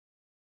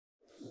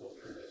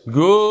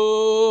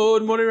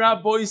Good morning,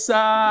 Rabbi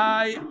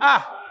Sai.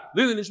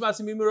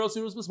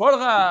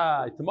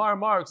 Tomorrow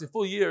marks a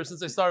full year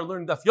since I started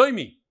learning Daf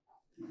Yomi.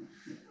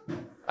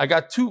 I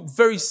got two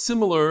very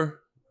similar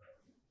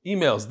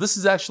emails. This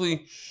is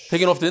actually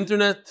taken off the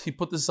internet. He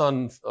put this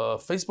on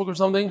Facebook or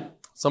something.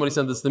 Somebody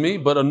sent this to me,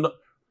 but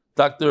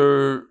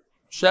Dr.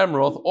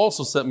 Shamroth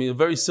also sent me a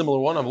very similar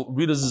one. I'll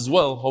read this as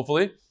well,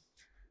 hopefully.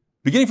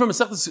 Beginning from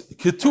Masechtas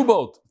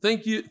Ketubot,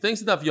 thanks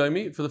to Daf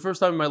Yomi. For the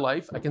first time in my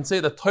life, I can say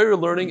that Torah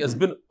learning has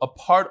been a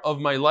part of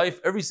my life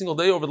every single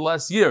day over the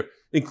last year,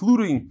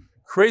 including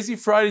crazy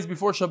Fridays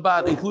before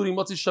Shabbat, including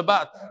Motzei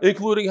Shabbat,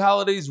 including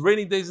holidays,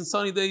 rainy days and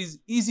sunny days,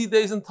 easy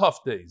days and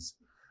tough days.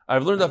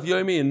 I've learned Daf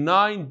Yomi in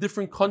 9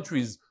 different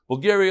countries: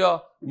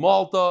 Bulgaria,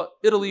 Malta,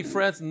 Italy,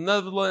 France,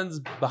 Netherlands,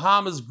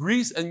 Bahamas,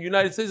 Greece, and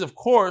United States, of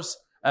course,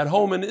 at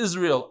home in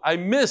Israel. I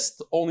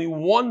missed only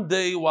one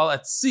day while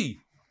at sea,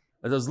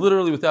 as I was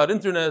literally without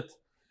internet,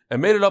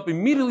 and made it up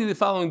immediately the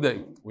following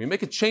day. When you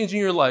make a change in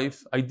your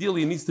life,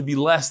 ideally it needs to be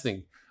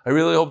lasting. I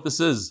really hope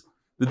this is.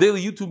 The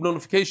daily YouTube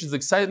notifications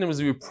excite him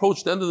as we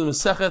approach the end of the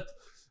Masechet,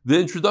 the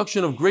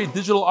introduction of great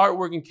digital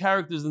artwork and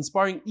characters,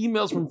 inspiring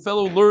emails from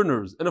fellow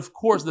learners, and of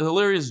course the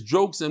hilarious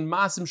jokes and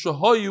masim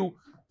shahoyu.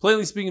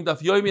 Plainly speaking,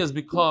 Daf Yomi has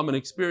become an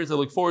experience I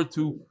look forward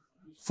to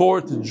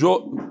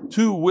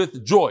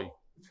with joy.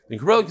 The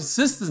incredible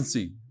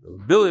consistency,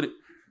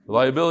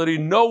 reliability,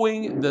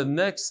 knowing the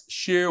next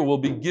share will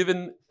be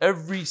given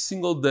every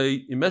single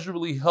day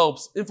immeasurably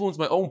helps influence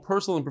my own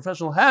personal and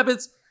professional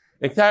habits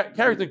and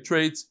character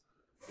traits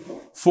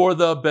for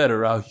the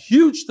better. A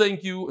huge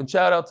thank you and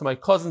shout out to my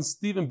cousin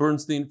Stephen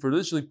Bernstein for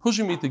initially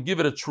pushing me to give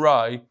it a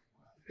try.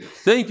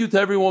 Thank you to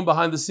everyone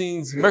behind the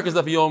scenes, Merkaz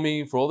Daf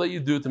Yomi, for all that you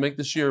do to make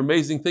this year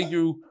amazing. Thank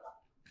you.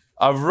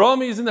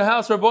 Avrami is in the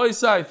house, Rabbi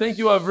Isai. Thank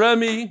you,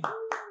 Avrami.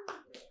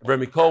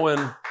 Avrami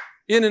Cohen.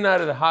 In and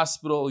out of the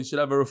hospital. He should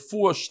have a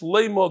refuah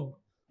shleima,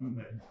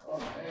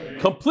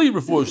 complete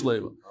refuah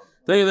shleima.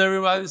 Thank you to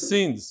everybody behind the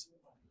scenes.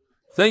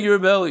 Thank you,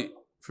 Rebelli,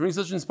 for being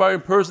such an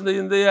inspiring person day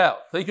in, day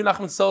out. Thank you,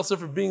 Nachman Seltzer,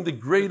 for being the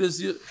greatest.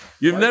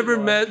 You've never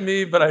met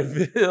me, but I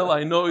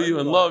know you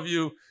and love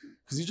you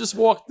because you just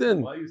walked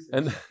in.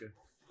 And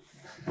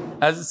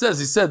as it says,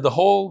 he said the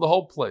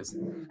whole place.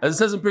 As it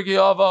says in Pirkei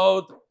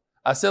Avot,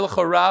 Aseh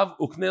lecha rav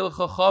uknei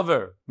lecha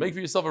chaver. Make for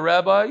yourself a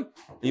rabbi, and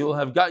you will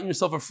have gotten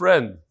yourself a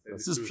friend.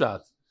 That's this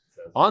pshat.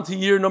 On to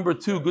year number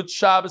 2. Good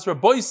Shabbos,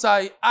 Rabbi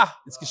Isai.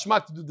 It's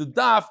geschmack to do the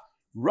daf.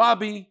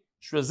 Rabbi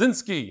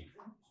Straczynski.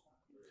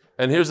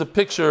 And here's a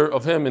picture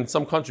of him in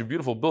some country.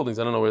 Beautiful buildings.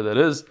 I don't know where that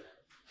is.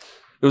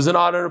 It was an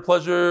honor and a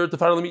pleasure to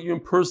finally meet you in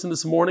person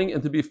this morning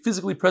and to be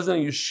physically present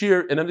in your shir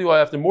in MDY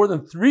after more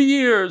than 3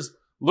 years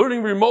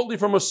learning remotely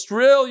from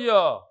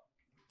Australia.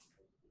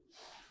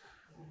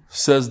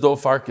 Says Do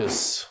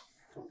Farkas.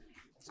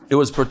 It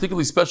was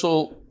particularly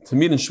special to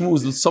meet and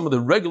schmooze with some of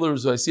the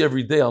regulars who I see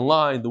every day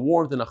online. The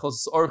warmth and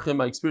achos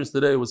orchim I experienced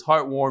today was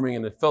heartwarming,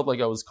 and it felt like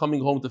I was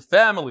coming home to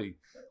family.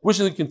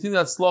 Wishing to continue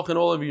that slach in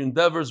all of your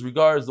endeavors.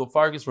 Regards, Do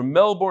Farkas from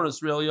Melbourne,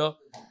 Australia.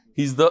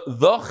 He's the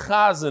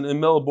chazan in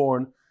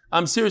Melbourne.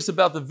 I'm serious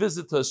about the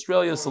visit to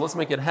Australia, so let's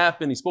make it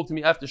happen. He spoke to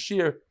me after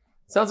shir.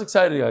 Sounds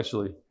exciting,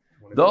 actually.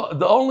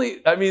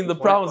 The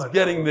problem is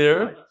getting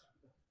there.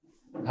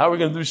 How are we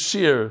going to do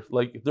shir?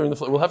 Like during the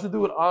flight? We'll have to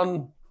do it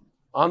on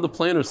the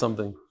plane or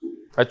something.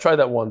 I tried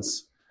that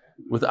once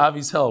with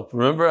Avi's help.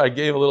 Remember, I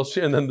gave a little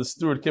shir and then the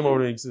steward came over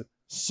to me and said,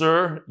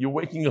 "Sir, you're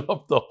waking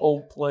up the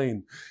whole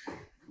plane."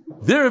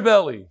 Dear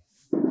Rebelli,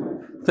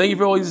 thank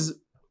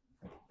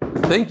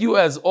you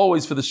as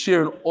always for the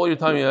shir and all your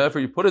time and effort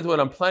you put into it.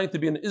 I'm planning to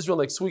be in Israel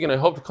next week and I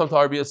hope to come to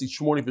RBS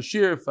each morning for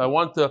shir. If I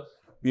want to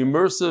be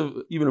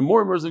immersive, even a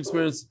more immersive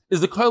experience,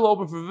 is the kollel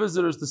open for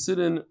visitors to sit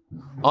in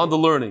on the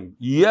learning?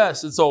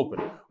 Yes, it's open.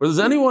 Or does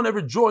anyone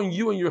ever join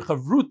you and your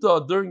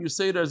chavruta during your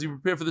seder as you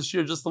prepare for this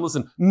year just to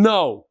listen?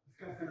 No.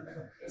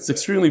 It's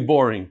extremely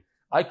boring.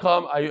 I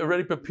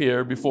already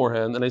prepare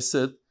beforehand and I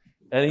sit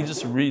and he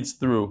just reads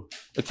through.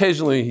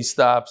 Occasionally he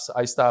stops,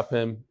 I stop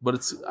him,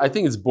 but I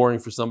think it's boring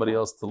for somebody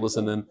else to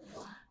listen in.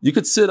 You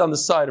could sit on the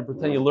side and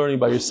pretend you're learning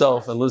by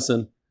yourself and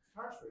listen.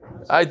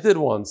 I did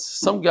once.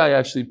 Some guy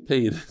actually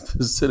paid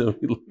to sit in.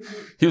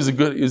 He was a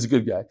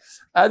good guy.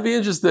 I'd be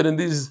interested in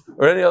these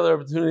or any other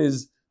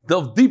opportunities.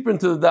 Delve deeper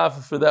into the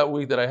daf for that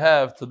week that I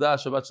have. Todah,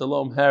 Shabbat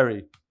Shalom,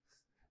 Harry.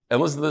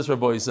 And listen to this,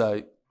 Rabbi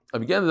Isai. I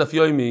began the Daf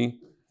Yomi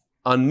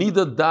on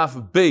Nida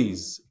Daf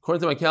Beis. According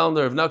to my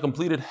calendar, I've now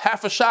completed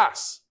half a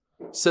shas,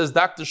 says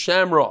Dr.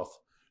 Shamroth.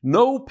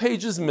 No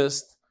pages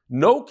missed,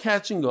 no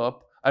catching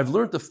up. I've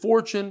learned the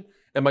fortune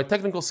and my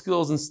technical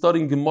skills in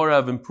studying Gemara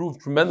have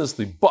improved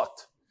tremendously.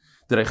 But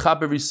did I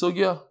chap every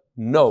sugya?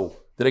 No.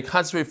 Did I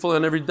concentrate fully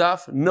on every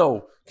daf?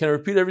 No. Can I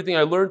repeat everything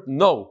I learned?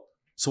 No.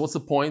 So what's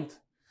the point?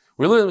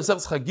 We're learning the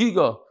Masechtas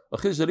Chagiga, a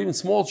chiddush that even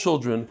small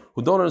children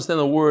who don't understand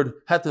the word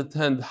had to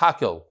attend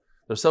hakel.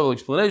 There are several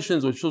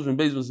explanations with children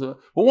based on,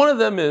 but one of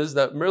them is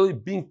that merely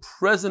being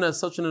present at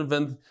such an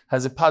event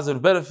has a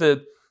positive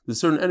benefit. There's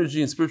certain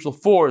energy and spiritual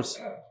force.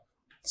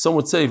 Some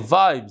would say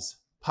vibes,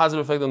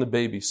 positive effect on the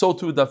baby. So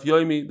too with Daf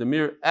Yomi, the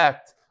mere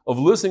act of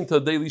listening to a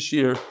daily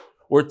shir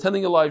or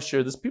attending a live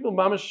shir. There's people,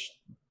 mamish,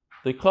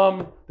 they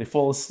come, they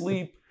fall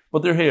asleep,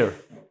 but they're here.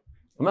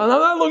 I'm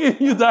not looking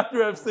at you,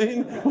 Dr.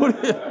 Epstein.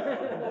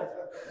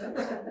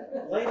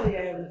 Lately,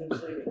 I haven't been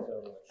sleeping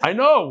so much. I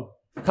know.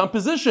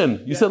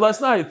 Composition. You said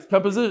last night.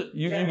 Composition.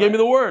 You gave me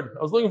the word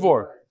I was looking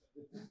for.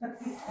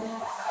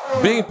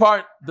 Being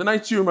part, the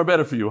night shiurim are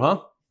better for you,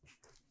 huh?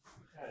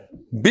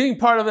 Being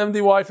part of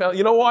MDY family.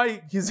 You know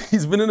why?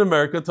 He's been in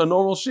America to a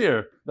normal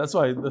shir. That's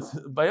why. That's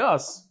by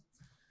us.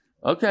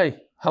 Okay.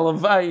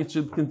 Halavai, it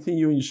should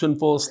continue and you shouldn't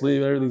fall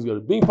asleep. Everything's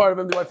good. Being part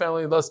of MDY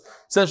family, and thus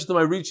essential to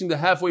my reaching the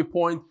halfway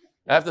point.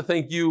 I have to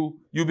thank you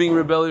being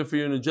rebellious for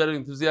your energetic,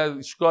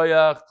 enthusiastic,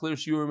 shkoyach, clear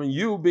shiurim, and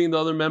you being the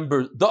other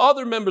members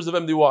of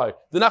MDY,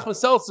 the Nachman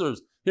Seltzers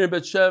here in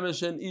Bet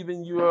Shemesh, and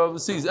even you are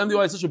overseas.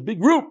 MDY is such a big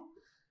group,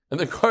 and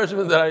the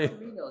encouragement that I.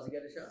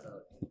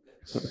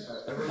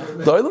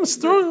 The Olam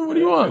Stern, what do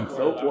you want?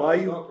 So why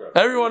you?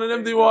 Everyone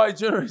in MDY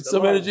generates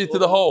some energy to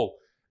the whole.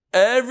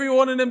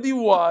 Everyone in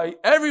MDY,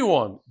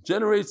 everyone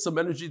generates some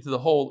energy to the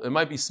whole. It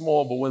might be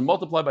small, but when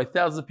multiplied by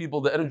thousands of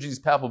people, the energy is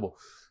palpable.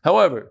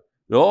 However,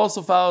 it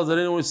also follows that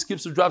anyone who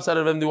skips or drops out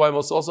of MDY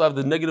must also have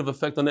the negative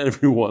effect on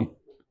everyone.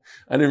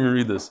 I didn't even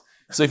read this.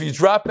 So if you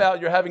drop out,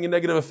 you're having a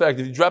negative effect.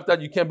 If you dropped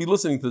out, you can't be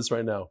listening to this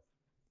right now.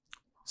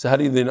 So how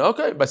do you then?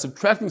 Okay, by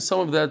subtracting some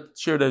of that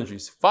shared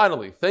energies.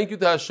 Finally, thank you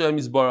to Hashem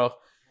Yisbarach.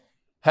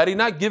 Had he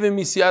not given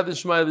me Siyad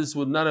Shmai, this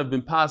would not have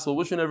been possible.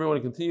 Wishing everyone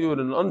to continue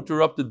with an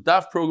uninterrupted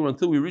DAF program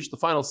until we reach the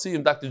final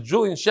Siyum. Dr.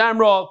 Julian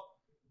Shamroff,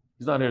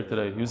 he's not here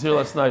today. He was here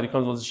last night. He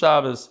comes on the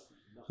Shabbos.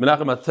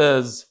 Menachem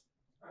Atez.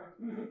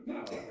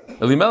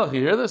 Elimelech,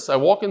 you hear this? I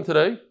walk in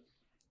today,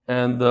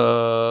 and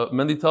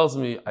Mendy tells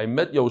me, I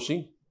met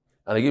Yoshi,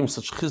 and I gave him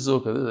such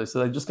chizuk. I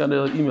said, I just got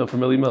an email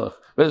from Elimelech.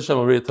 Bez Hashem,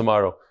 I'll read it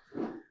tomorrow.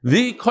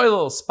 The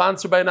Koilel,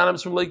 sponsored by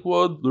Anonymous from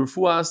Lakewood,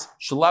 L'Refuas,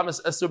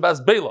 Shalamis Esther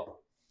Bas Bela.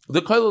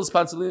 The Koilel is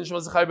sponsored by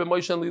Zachai Ben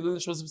Moshe and Lilin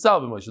Shmas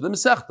B'Sal Ben Moshe. The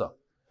Mesechta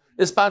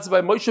is sponsored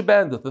by Moshe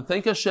Bandit. To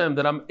thank Hashem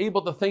that I'm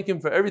able to thank Him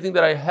for everything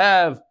that I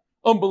have.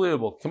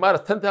 Unbelievable. Come out a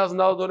 $10,000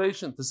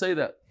 donation to say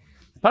that.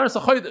 Paras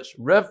HaChodesh,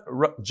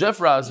 Jeff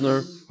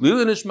Rasner,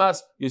 Lila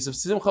Nishmas, Yosef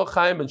Simcha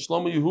Chaim Ben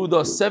Shlomo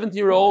Yehuda,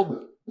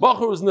 17-year-old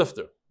Bachur was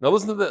nifter. Now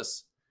listen to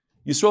this.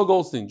 Yisrael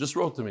Goldstein just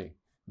wrote to me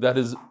that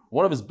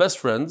one of his best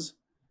friends,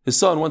 his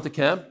son went to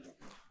camp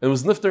and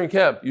was nifter in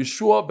camp.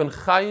 Yeshua Ben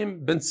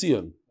Chaim Ben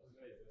Tzion.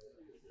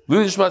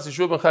 Lila Nishmas,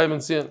 Yeshua Ben Chaim Ben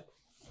Tzion.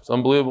 It's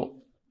unbelievable.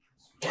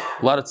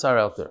 A lot of tzar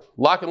out there.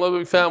 Lock and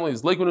Ludwig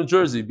families, Lakewood, New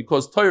Jersey,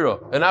 because Torah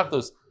and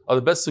Achdus are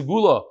the best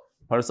segula.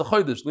 Paras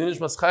HaChodesh, Lila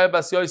Nishmas Chaya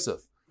Bas Yosef.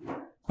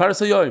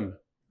 Paras HaYom,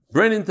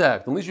 brain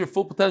intact, unleash your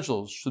full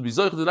potential. Should be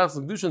zoich to the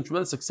Kedusha and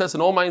tremendous success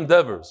in all my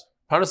endeavors.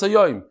 Paras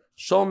HaYom,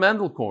 Shalom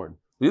Mandelkorn,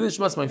 Lili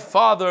Nishmas, my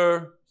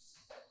father,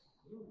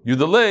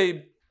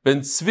 Yudaleib, Ben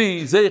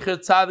Tzvi, Zeicher,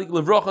 Tzadik,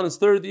 Levroch on his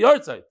 30th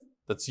yahrzeit.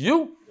 That's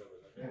you?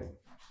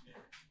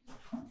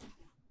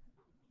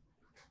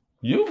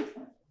 You?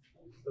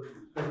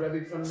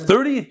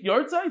 30th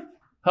yahrzeit?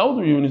 How old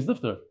were you when he's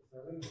nifter?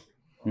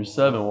 You're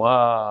 7.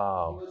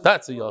 Wow.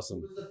 That's a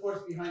yassim. Who was the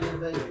force behind the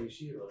venue?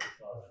 Yeshiva.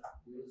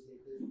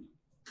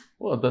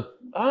 Well,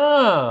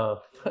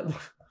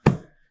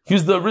 he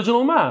was the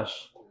original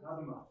mash.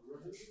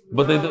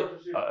 But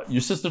your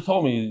sister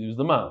told me he was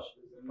the mash.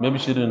 Maybe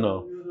she didn't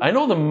know. I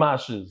know the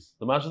mash is.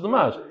 The mash is the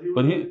mash.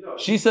 But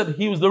she said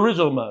he was the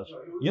original mash.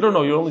 You don't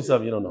know. You're only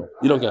 7. You don't know.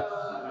 You don't get.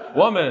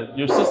 1 minute.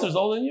 Your sister's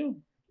older than you?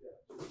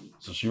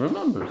 So she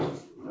remembers.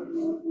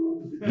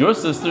 Your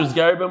sister's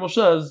Gary Ben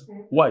Moshe's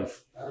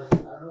wife. I don't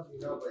know if you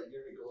know, but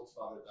Yomi Gold's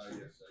father died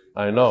yesterday.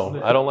 I know.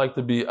 I don't like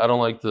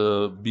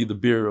to be the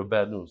bearer of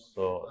bad news.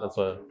 So that's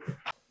why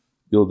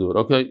you'll do it.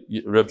 Okay.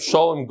 Reb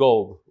Shalom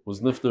Gold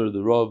was nifter,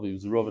 the Rav. He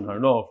was a Rav in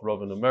Harnof,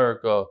 Rav in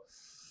America.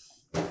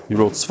 He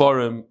wrote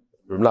Sfarim.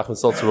 Reb Nachman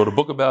Seltzer wrote a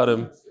book about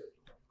him.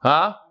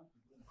 Huh?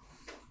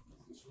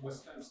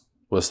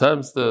 West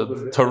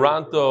Hempstead,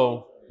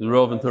 Toronto. The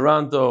Rav in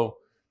Toronto.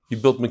 He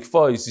built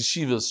mikvahs,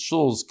 yeshivas,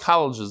 shuls,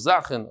 colleges,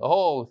 Zachen,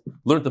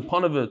 learned the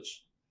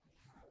Panovich.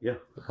 Yeah.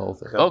 The whole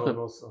thing. Chevron Okay.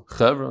 also.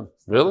 Chevron.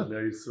 Really?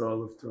 There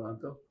Yisrael of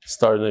Toronto.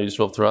 Started in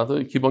Yisrael of Toronto.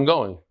 You keep on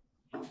going.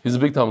 He's a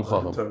big Talmud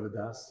Chacham.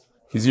 Torvadas.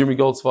 He's Yomi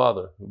Gold's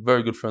father. A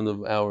very good friend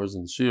of ours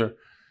in Shir.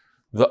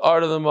 The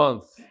art of the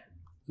month.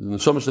 The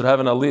Neshama should have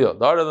an aliyah.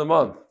 The art of the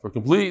month. For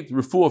complete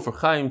refuah for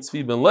Chaim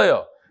Tzvi Ben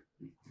Leah.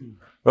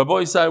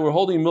 Rabbi Yisai, we're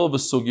holding Milva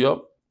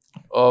Sugya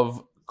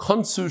of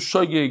Konsu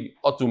Shogeg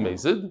Atu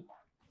Mezid.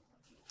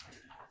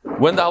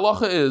 When the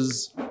halacha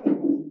is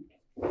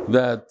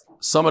that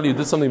somebody who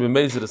did something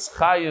b'mezid is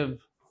chayiv,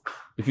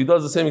 if he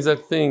does the same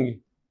exact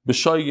thing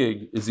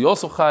b'shoigig, is he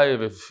also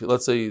chayiv? If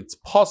let's say it's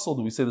possible,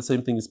 do we say the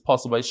same thing is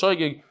possible by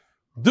shoigig?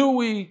 Do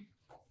we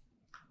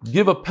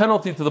give a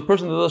penalty to the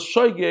person that does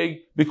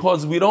shoigig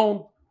because we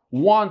don't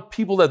want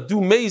people that do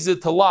mezid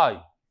to lie?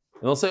 And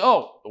they'll say,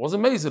 "Oh, it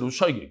wasn't mezid, it was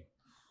shoigig."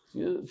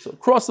 It's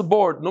across the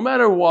board, no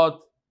matter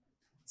what,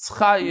 it's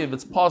chayiv,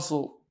 it's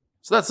possible.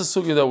 So that's the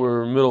sugya that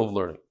we're in the middle of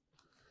learning.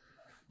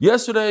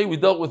 Yesterday we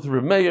dealt with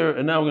Reb Meir,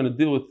 and now we're going to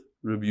deal with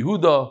Reb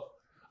Yehuda.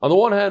 On the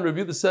one hand, Reb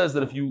Yehuda says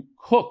that if you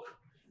cook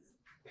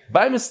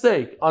by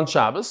mistake on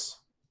Shabbos,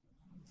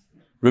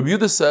 Rabbi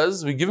Yehuda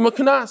says we give him a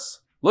knas.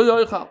 Lo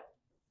yoichal.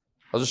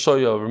 I'll just show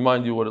you,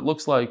 remind you what it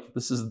looks like.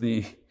 This is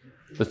the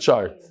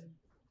chart.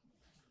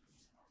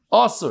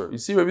 Aser. You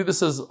see, Rabbi Yehuda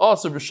says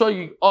Aser,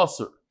 b'shoyig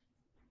Aser.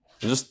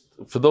 Just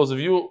for those of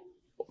you,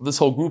 this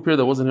whole group here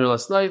that wasn't here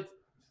last night,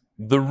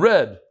 the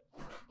red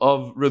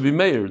of Rabbi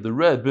Meir, the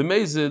red,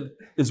 b'mezid,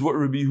 is what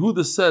Rabbi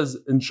Yehuda says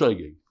in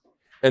Shoigig.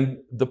 And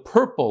the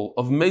purple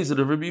of Mezid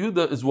of Rabbi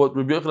Yehuda is what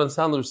Rabbi Yochanan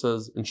Sandler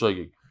says in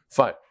Shoigig.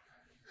 Fine.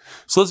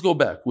 So let's go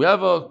back. We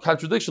have a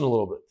contradiction a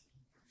little bit.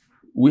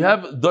 We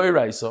have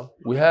Doiraisa.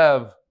 We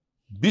have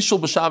Bishul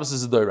B'Shabbos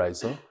is a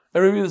Doiraisa.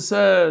 And Rabbi Yehuda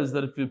says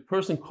that if a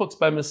person cooks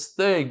by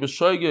mistake,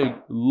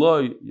 B'Shoigig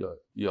lo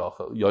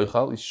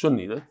yochal, he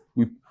shouldn't eat it.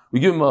 We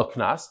give him a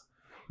knas.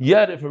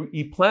 Yet if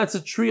he plants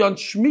a tree on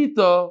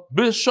Shemitah,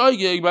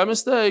 B'Shoigig, by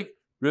mistake,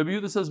 Rabbi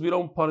Yehuda says we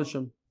don't punish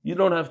him. You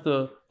don't have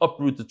to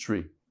uproot the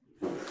tree.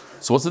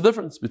 So what's the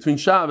difference between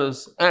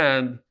Shabbos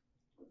and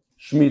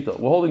Shemitah?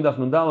 We're holding Daf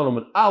Mendal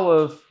and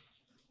Aleph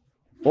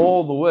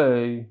all the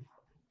way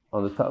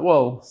on the top.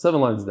 Well, 7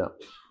 lines down.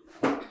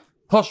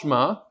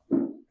 Toshma.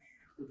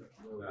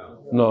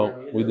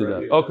 No, we did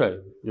that. Okay,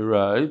 you're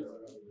right.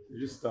 You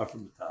just start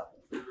from the top.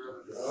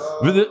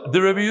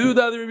 The Rabbi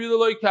Yehuda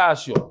loy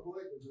kasha.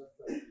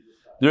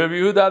 The Rabbi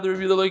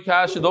Yehuda loy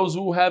kasha. Those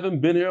who haven't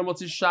been here on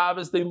Motzei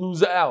Shabbos, they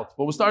lose out.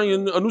 But we're starting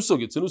in a new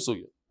sugya. It's a new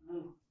sugya.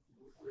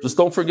 Just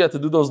don't forget to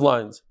do those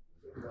lines.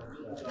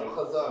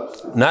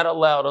 Not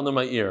allowed under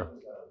my ear.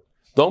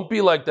 Don't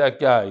be like that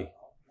guy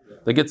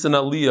that gets an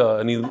aliyah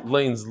and he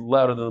lanes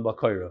louder than the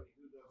bakayra.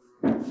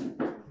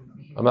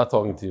 I'm not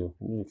talking to you.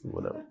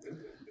 Whatever.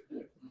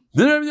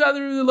 We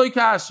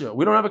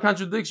don't have a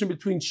contradiction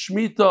between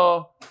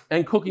Shemitah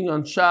and cooking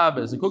on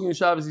Shabbos. And cooking on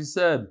Shabbos, he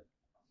said,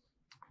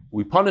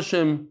 we punish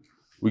him,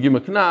 we give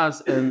him a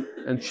knas, and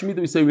Shemitah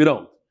we say we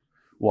don't.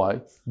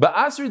 Why?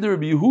 Ba'asri de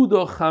Rabbi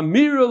Yehuda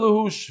chamira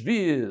lehu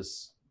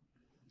shvius.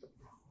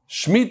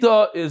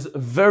 Shemitah is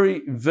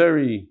very,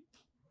 very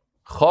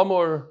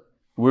chamor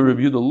where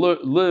Rabbi Yehuda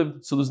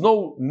lived, so there's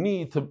no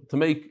need to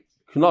make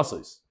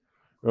knases.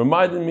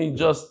 Reminded me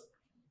just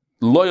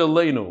loyal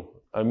leinu.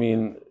 I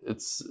mean,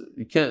 it's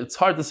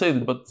hard to say,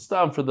 but it's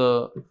time for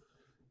there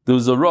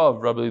was a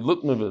Rav, Rabbi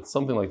Lutnovitz,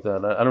 something like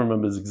that. I don't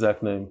remember his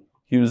exact name.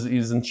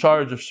 He's in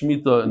charge of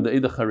Shemitah in the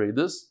Eida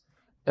Charedis,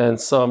 and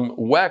some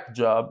whack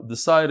job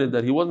decided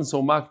that he wasn't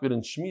so makbid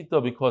in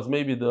Shemitah because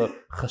maybe the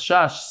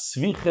chashash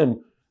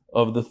svichim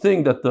of the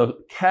thing that the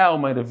cow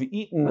might have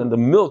eaten and the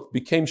milk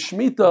became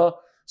Shemitah,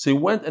 so he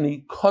went and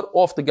he cut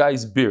off the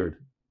guy's beard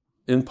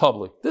in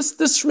public. This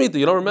Shemitah,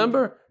 you don't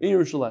remember? In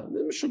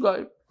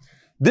Yerushalayim.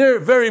 They're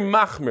very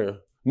machmer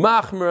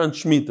on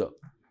Shemitah.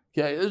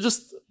 Okay,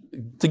 just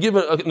to give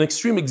an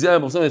extreme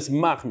example of something that's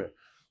machmer.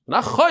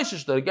 Not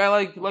choishish that a guy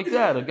like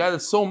that, a guy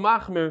that's so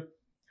machmer,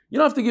 you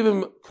don't have to give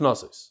him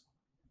knossos.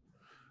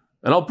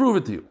 And I'll prove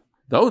it to you.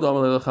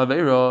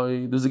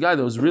 There's a guy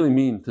that was really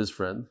mean to his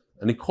friend,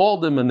 and he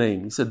called him a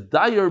name. He said,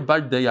 Dayer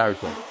bar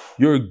Dayarta.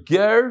 You're a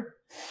ger,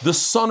 the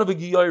son of a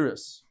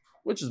Giyaris,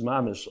 which is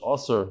mamish,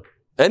 also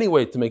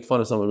anyway to make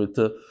fun of someone.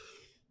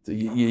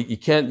 You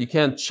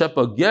can't chep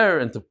a ger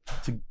and to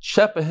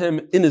chep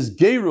him in his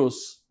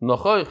gerus,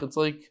 nachoich, it's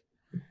like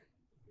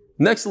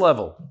next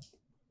level.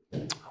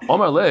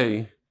 Omar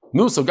lei,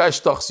 no, so guy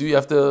shtachs you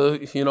have to,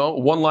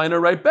 one-liner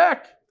right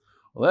back.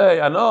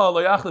 Lei, I know,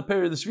 lo yachle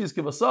peri the shviz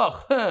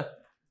kivasach.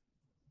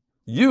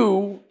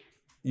 You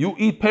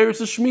eat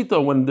peris of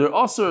Shemitah when they're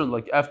also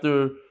like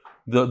after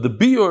the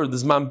biur, the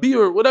zman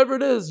biur, whatever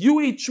it is, you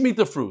eat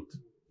Shemitah fruit.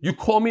 You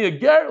call me a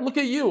ger? Look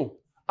at you.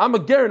 I'm a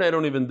ger and I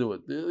don't even do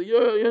it.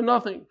 You're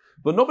nothing.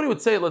 But nobody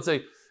would say, let's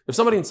say, if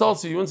somebody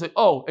insults you, you wouldn't say,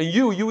 oh, and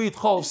you eat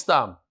chol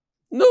stam.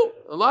 No,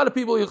 a lot of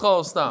people eat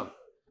chol stam.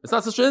 It's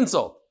not such an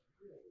insult.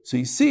 So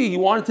you see, he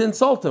wanted to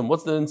insult him.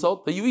 What's the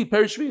insult? That you eat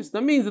peris shviz.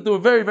 That means that they were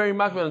very, very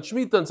makbid on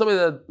Shemitah, and somebody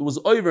that was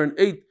over and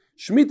ate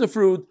Shemitah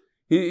fruit,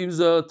 he was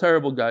a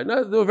terrible guy.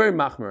 No, they were very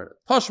machmer.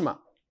 Toshma.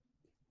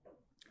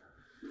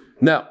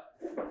 Now,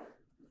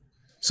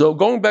 so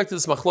going back to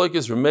this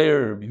machlokes,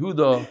 Rameir, Rabbi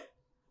Yehuda,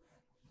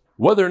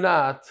 whether or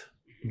not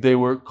they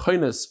were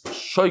kainas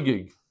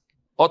shoigig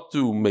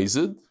otu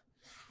mezid,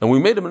 and we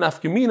made them an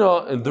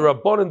afkamina and the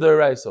Rabban and the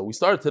Deraisa. We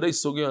started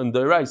today's sugya on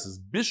Deraisas.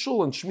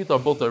 Bishul and Shemitah are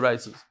both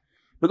Deraisas.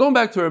 But going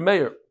back to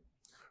Rameir,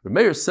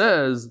 Rameir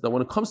says that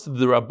when it comes to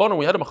the Rabban,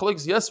 we had a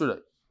machlokes yesterday.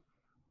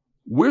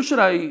 Where should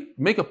I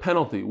make a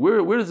penalty?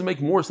 Where does it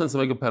make more sense to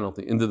make a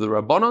penalty? In the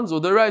Rabbanans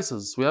or the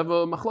Deraisas? We have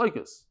a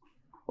machlokes.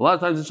 A lot of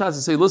times in Shas they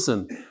say,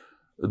 listen,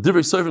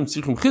 divrei soifim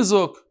tzrichim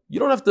chizuk. You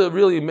don't have to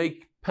really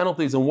make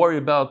penalties and worry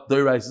about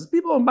Deraisas.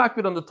 People are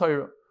makbid on the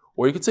Torah.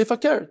 Or you could say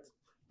fakert.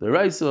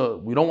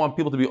 Deraisa, we don't want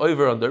people to be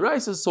over on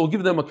Deraisas, so we'll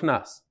give them a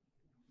knas.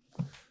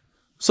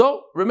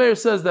 So Rameir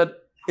says that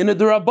in a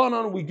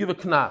Derabanan we give a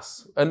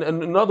knas. And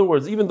in other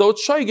words, even though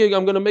it's shaygig,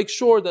 I'm going to make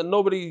sure that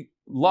nobody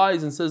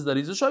lies and says that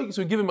he's a shaygig,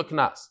 so we give him a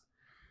knas.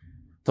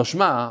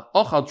 Tashma,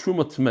 achad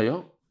truma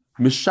tmeya,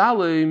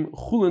 mishalem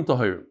chulin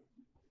tahirim.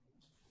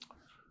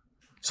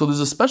 So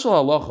there's a special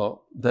halacha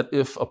that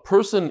if a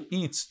person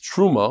eats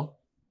truma,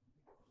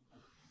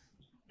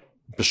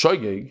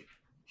 b'shoigeg,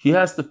 he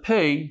has to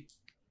pay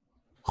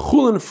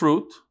chulin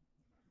fruit.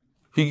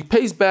 He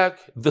pays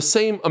back the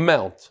same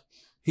amount.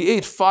 He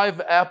ate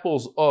 5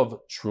 apples of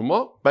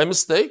truma by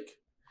mistake.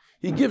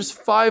 He gives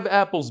 5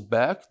 apples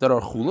back that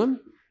are chulin,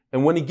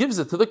 and when he gives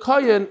it to the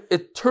kayin,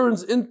 it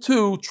turns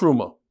into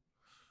truma.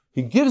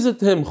 He gives it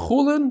to him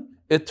chulin,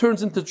 it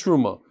turns into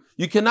truma.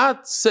 You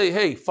cannot say,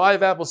 hey,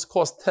 5 apples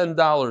cost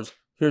 $10.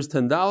 Here's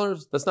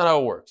 $10. That's not how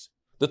it works.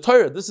 The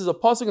Torah, this is a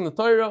pasuk in the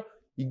Torah,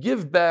 you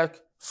give back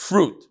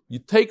fruit. You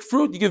take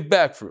fruit, you give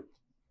back fruit.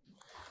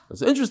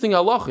 That's an interesting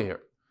halacha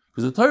here.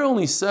 Because the Torah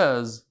only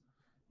says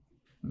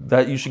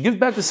that you should give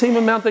back the same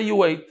amount that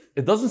you ate.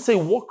 It doesn't say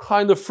what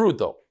kind of fruit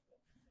though.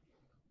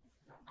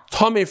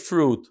 Tameh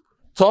fruit,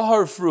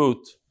 tahar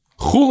fruit,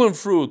 chulin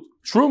fruit,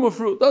 truma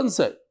fruit, doesn't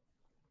say.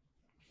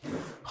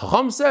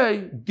 Chacham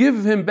say,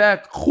 give him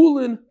back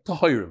chulin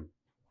tahirim,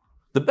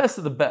 the best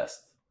of the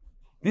best.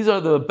 These are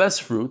the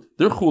best fruit.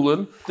 They're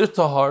chulin, they're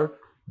tahar,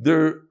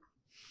 they're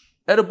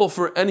edible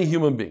for any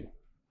human being.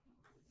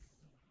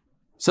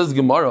 Says the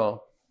Gemara.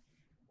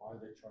 Why are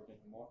they charging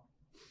more?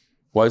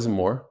 Why is it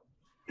more?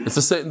 It's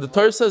the same. The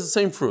Torah says the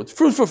same fruit.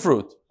 Fruit for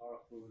fruit.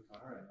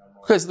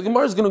 Okay, so the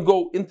Gemara is going to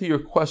go into your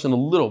question a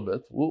little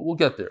bit. We'll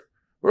get there.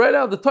 But right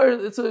now, the Torah,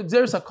 it's a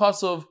xeris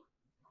hakas of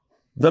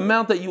the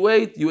amount that you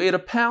ate a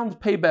pound,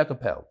 pay back a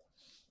pound.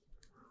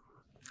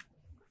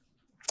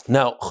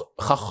 Now,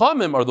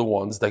 Chachamim are the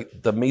ones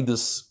that made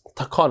this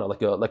takana,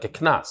 like a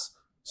knas,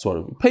 sort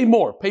of. Pay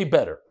more, pay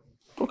better.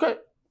 Okay,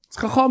 it's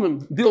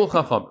Chachamim, deal with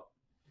Chachamim.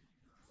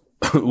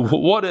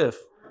 What if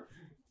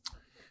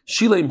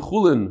Shileim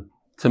Chulin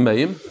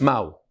Tameim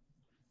Mau?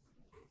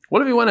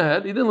 What if he went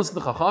ahead, he didn't listen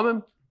to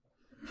Chachamim,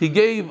 he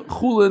gave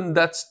Chulin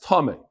that's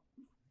Tameh.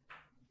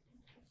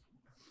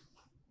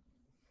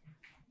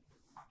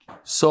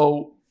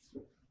 So,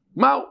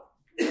 Mau,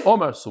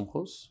 Omar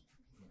Sumchos.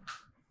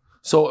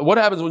 So, what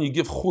happens when you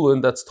give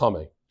Chulin that's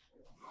Tameh?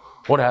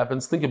 What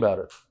happens? Think about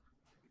it.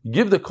 You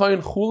give the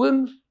Kohen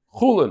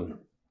Chulin,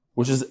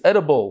 which is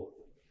edible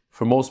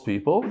for most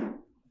people,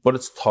 but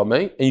it's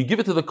Tameh, and you give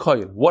it to the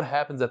Kohen. What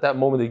happens at that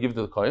moment that you give it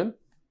to the Kohen?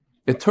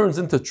 It turns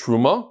into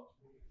Truma,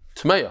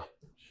 Tmeya.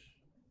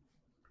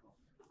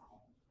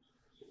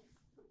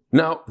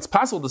 Now, it's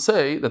possible to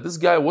say that this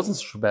guy wasn't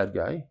such a bad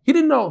guy. He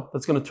didn't know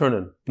that's going to turn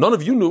in. None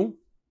of you knew,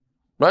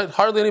 right?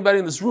 Hardly anybody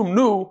in this room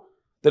knew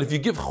that if you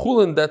give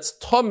chulin that's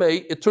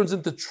tamei, it turns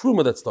into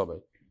truma that's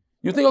tamei.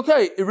 You think,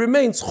 okay, it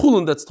remains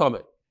chulin that's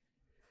tamei.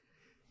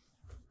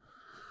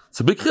 It's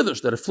a big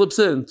chiddush that it flips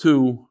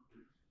into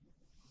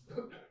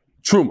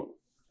truma.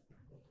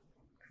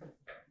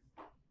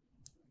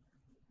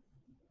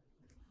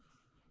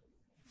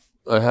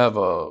 I have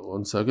a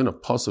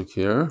pasuk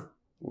here.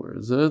 Where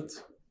is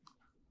it?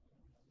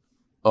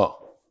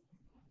 Oh.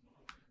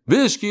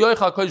 V'ishki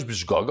yoicha kodesh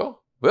b'shgaga,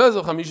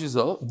 v'ezeh chamishi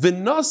zol,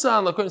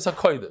 v'nasan l'kodesh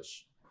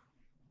HaKodesh.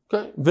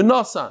 Okay?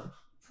 V'nasan.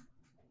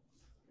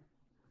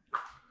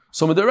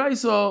 So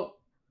Midaraisa,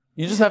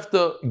 you just have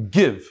to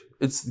give.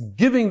 It's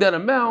giving that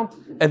amount,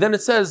 and then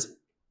it says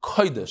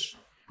kodesh.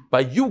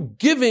 By you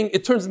giving,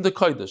 it turns into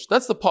kodesh.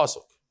 That's the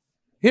pasuk.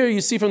 Here you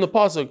see from the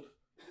pasuk,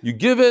 you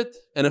give it,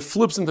 and it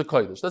flips into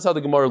kodesh. That's how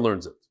the Gemara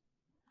learns it.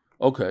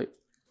 Okay.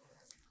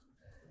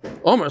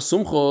 Omar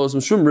Sumchos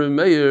Meshumrim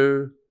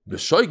Meir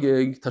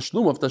B'shoigeg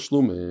Tashlum of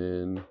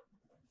Tashlumin.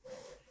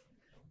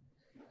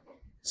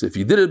 So if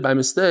you did it by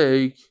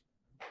mistake,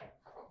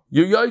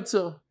 you're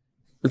yaitza.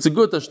 It's a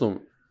good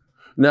tashlum.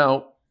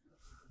 Now,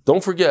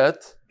 don't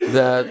forget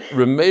that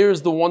Remeir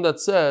is the one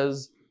that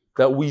says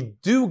that we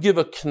do give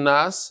a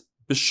knas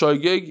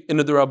b'shoigeg in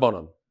a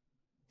derabanan.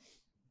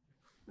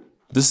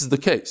 This is the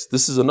case.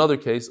 This is another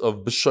case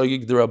of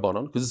b'shoigeg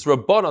derabanan, because it's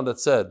Rabbanan that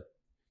said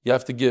you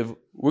have to give.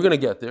 We're going to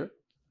get there.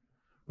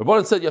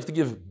 Rabbanan said you have to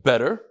give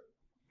better,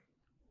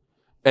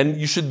 and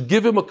you should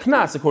give him a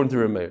knas according to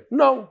Remeir.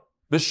 No,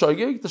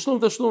 b'shoigeg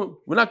tashlum.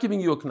 We're not giving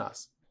you a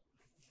knas.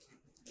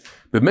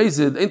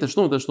 B'meizid ain't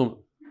tashlum.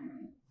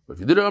 But if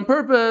you did it on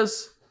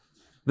purpose,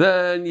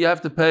 then you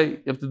have to pay.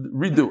 You have to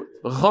redo it.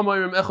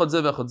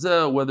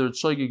 Whether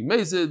it's shoigeg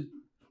meizid,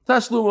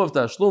 tashlum of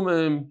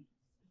tashlumim.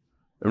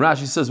 And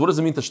Rashi says, what does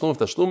it mean tashlum of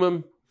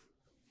tashlumim?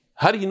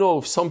 How do you know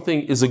if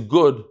something is a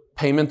good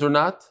payment or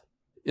not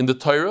in the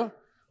Torah?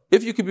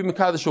 If you could be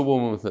mekadesh a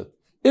woman with it.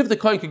 If the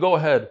kohen could go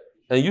ahead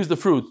and use the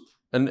fruit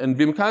and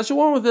be mekadesh a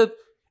woman with it,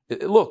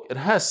 look, it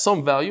has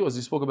some value, as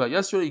we spoke about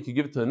yesterday. You could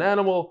give it to an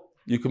animal,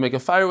 you could make a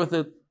fire with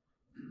it.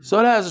 So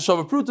it has a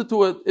shava pruta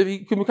to it. If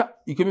you can be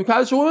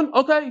mekadesh a woman,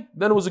 okay,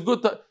 then it was a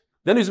good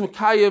then he's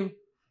mekayim,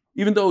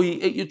 even though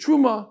he ate your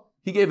truma,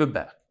 he gave it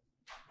back.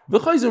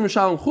 V'chayzer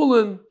mishalim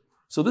chulin,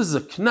 so this is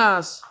a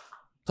knas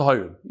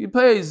tahirim. He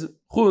pays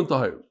chulin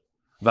tahirim.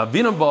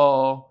 V'avinam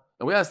ba.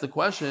 And we asked the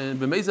question,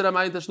 that's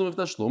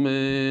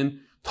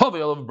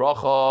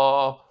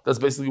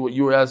basically what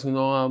you were asking,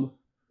 Noam.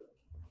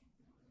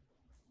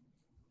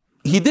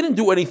 He didn't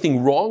do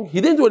anything wrong. He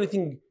didn't do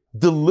anything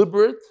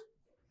deliberate.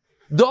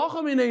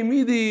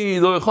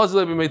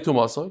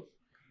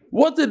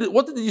 What did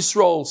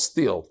Yisrael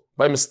steal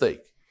by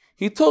mistake?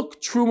 He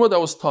took truma that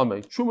was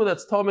tamei. Truma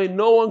that's tamei,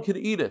 no one could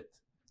eat it.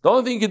 The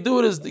only thing you could do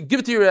it is give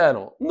it to your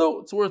animal.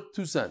 No, it's worth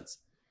 2 cents.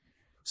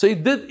 So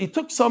he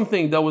took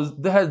something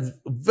that had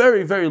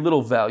very, very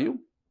little value.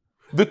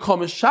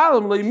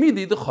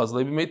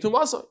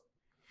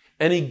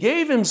 And he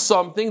gave him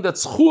something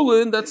that's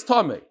chulin, that's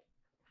tamei.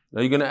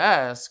 Now you're going to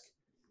ask,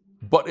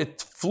 but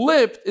it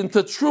flipped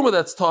into truma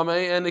that's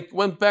tamei, and it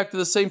went back to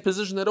the same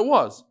position that it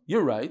was.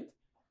 You're right.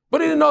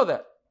 But he didn't know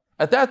that.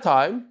 At that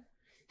time,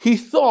 he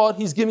thought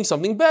he's giving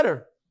something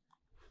better.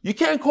 You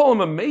can't call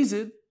him a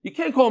mazid. You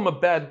can't call him a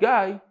bad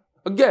guy.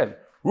 Again,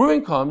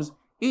 Reuven comes,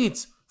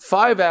 eats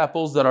 5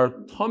 apples that are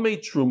tamei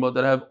truma,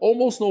 that have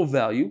almost no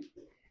value.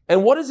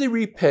 And what does he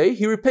repay?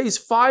 He repays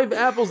 5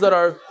 apples that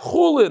are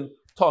chulin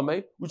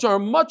tamei, which are a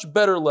much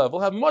better level,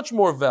 have much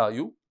more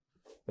value.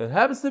 It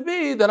happens to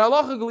be that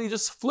halachically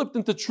just flipped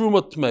into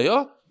truma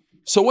tmeya,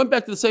 so went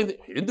back to the same thing.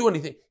 He didn't do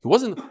anything. He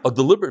wasn't a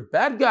deliberate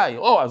bad guy.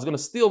 Oh, I was going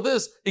to steal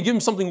this. He gave him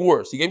something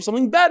worse. He gave him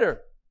something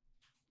better.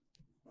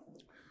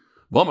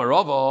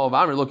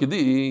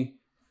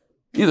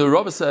 Either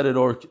Rava said it,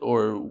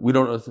 or we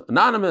don't know,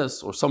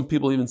 anonymous, or some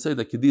people even say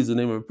that Kedi is the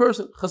name of a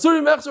person.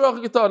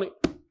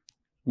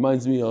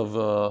 Reminds me of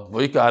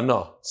Vayika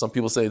Ana. Some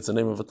people say it's the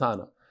name of a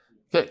Tana.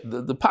 Okay,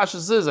 the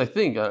Pashas is, I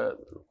think,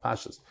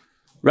 Pashas.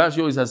 Rashi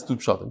always has 2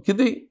 pshatim.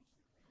 Kedi,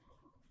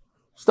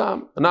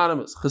 Stam,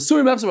 anonymous. If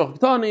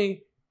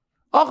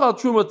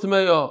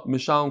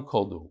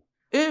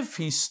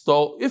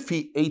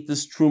he ate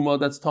this truma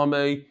that's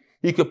tamei,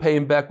 he could pay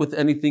him back with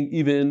anything,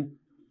 even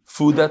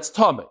food that's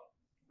tamei.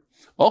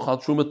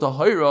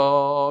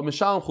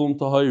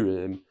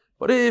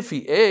 But if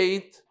he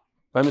ate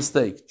by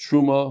mistake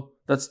truma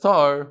that's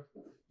tar,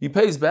 he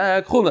pays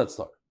back chulin that's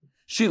tar.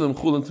 Shilim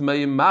chulin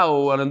tamei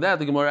mao, and on that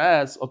the Gemara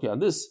asks, okay, on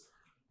this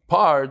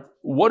part,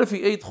 what if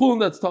he ate chulin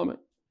that's tamei?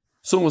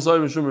 Shilim,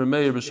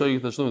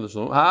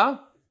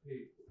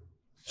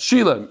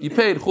 he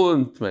paid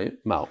chulin tamei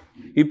mao.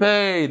 He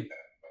paid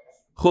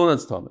chulin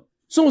that's tamei.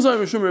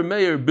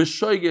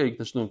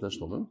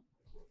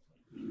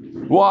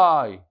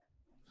 Why?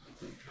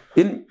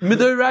 In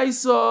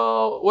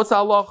Midoraisa, what's the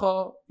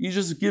halacha? You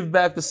just give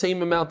back the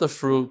same amount of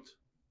fruit,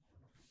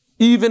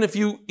 even if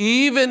you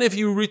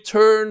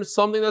return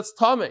something that's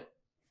tamei.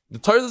 The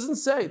Torah doesn't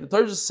say. The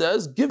Torah just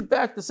says give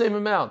back the same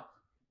amount.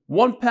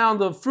 1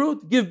 pound of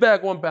fruit, give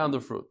back 1 pound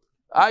of fruit.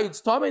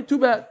 It's tamei, too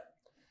bad.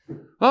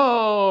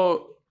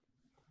 Oh,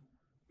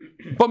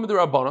 but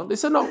Midorabanan, they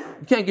said no,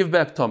 you can't give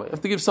back tamei. You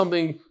have to give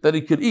something that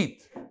he could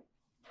eat.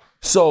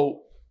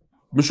 So,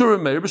 B'shur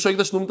Meir b'shayik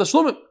tashlum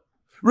tashlumim.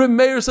 Reb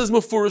Meir says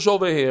mufurish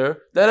over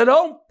here that I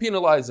don't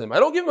penalize him. I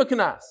don't give him a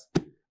kanas.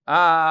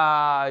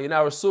 In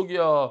our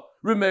sugya,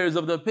 Reb Meir is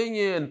of the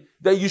opinion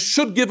that you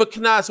should give a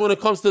kanas when it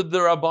comes to the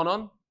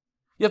Rabbanon.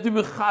 You have to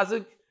be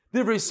chazik.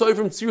 They're very sorry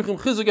from tzirichim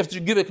chizuk. You have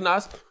to give a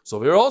kanas. So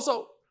here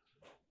also,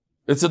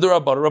 it's a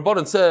Rabbanon.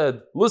 Rabbanon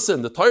said,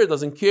 listen, the Torah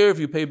doesn't care if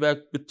you pay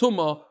back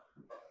betuma.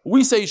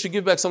 We say you should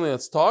give back something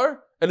that's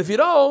tar, and if you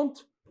don't,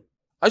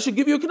 I should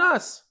give you a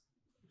kanas.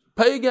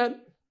 Pay again.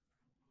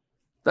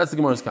 That's the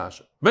Gemara's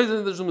kasha. That's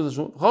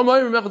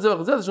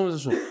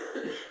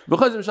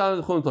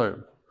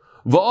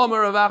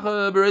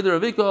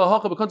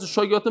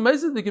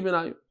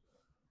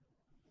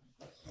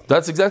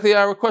exactly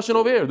our question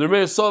over here.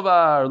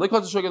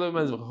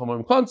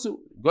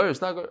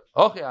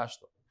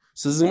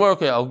 Says the Gemara,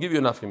 okay, I'll give you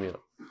enough Gemara.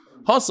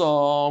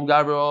 So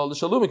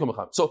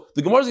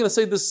the Gemara is going to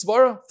say this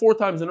svara 4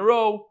 times in a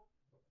row.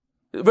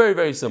 Very,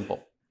 very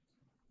simple.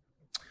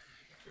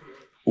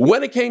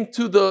 When it came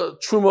to the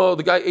truma,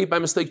 the guy ate by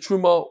mistake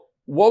truma.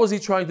 What was he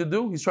trying to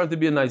do? He's trying to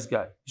be a nice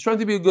guy. He's trying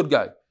to be a good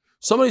guy.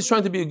 Somebody's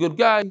trying to be a good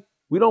guy.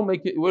 We don't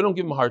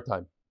give him a hard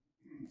time.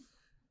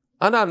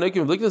 I'm not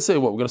making him. They're going to say,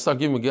 what? We're going to start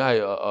giving a guy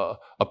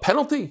a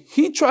penalty?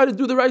 He tried to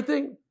do the right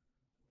thing.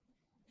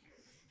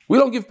 We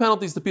don't give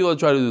penalties to people that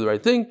try to do the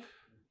right thing.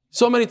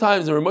 So many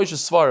times in Ramosha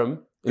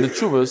Svarim, in the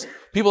Chuvas,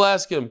 people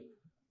ask him,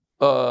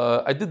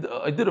 I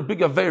did a big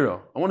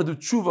Avera. I want to do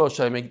Chuva.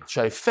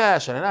 Should I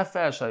fast? Should I not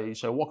fast?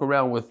 Should I walk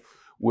around with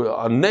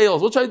on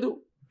nails? What should I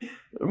do?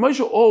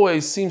 Ramosha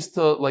always seems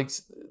to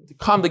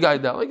calm the guy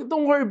down.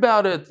 Don't worry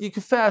about it. You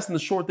can fast in the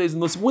short days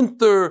in this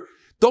winter.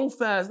 Don't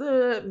fast.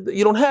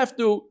 You don't have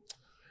to.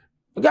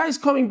 The guy's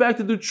coming back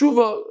to do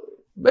Chuva.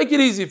 Make it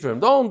easy for him.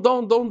 Don't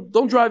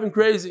drive him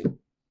crazy.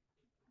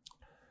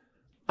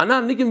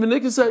 Anan Nikim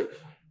v'Nikim say,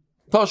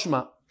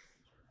 Tashma.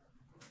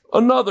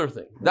 Another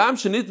thing. Dam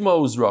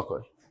shenitmo is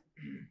rakoi.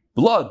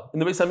 Blood in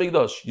the Beis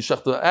HaMikdash. You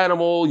shech the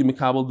animal, you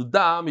mikabel the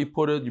dam, you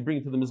bring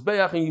it to the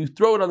Mizbeach, and you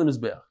throw it on the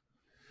Mizbeach.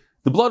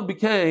 The blood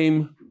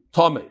became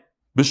tamei.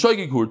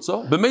 B'shoigig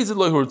hurtza, b'mezid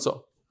loy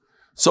hurtza.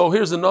 So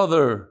here's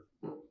another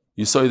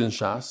Yisoid in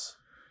Shas.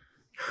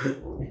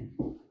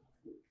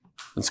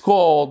 It's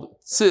called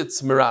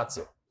tzitz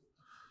miratza.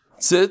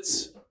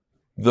 Tzitz,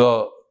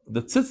 the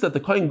tzitz that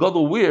the Kohen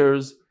Gadol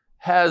wears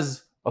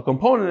has a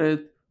component in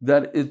it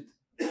that it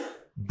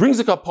brings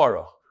a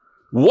kapara.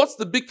 What's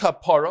the big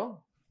kapara?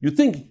 You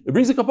think it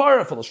brings a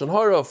kapara for lashon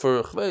hara,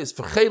 for chveis,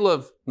 for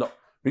chelev. No, it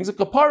brings a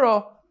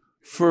kapara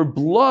for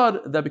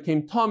blood that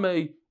became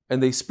tamei,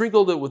 and they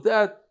sprinkled it with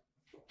that.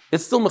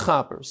 It's still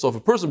mechaper. So if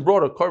a person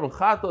brought a carbon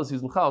chatas,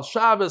 he's mechal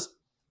Shabbos,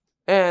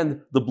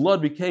 and the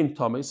blood became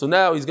tamei, so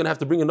now he's going to have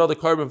to bring another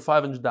carbon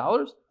for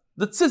 $500.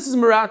 The tzitz is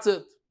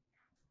meratzit.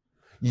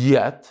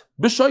 Yet,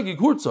 b'shoigig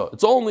hurtza.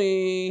 It's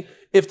only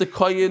if the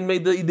kohen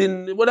made he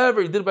did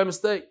it by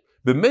mistake.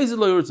 But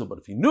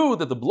if he knew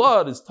that the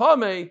blood is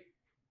tamei,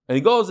 and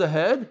he goes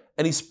ahead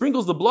and he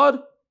sprinkles the blood,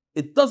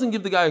 it doesn't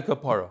give the guy a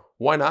kapara.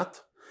 Why not?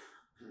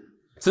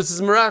 Tzitz is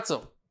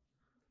meratzah.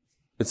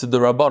 It's a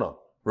derabbanan.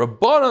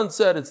 Rabbanan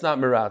said it's not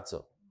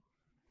meratzah.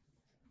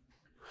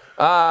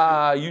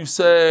 You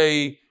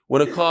say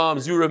when it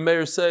comes, you Reb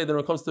Meir say that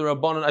when it comes to the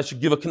Rabbanan, I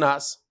should give a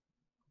knas.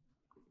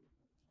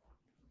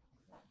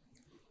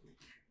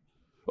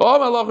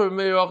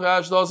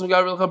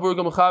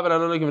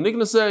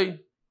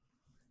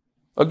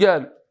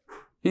 Again,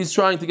 he's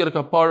trying to get a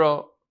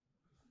kapara,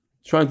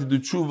 trying to do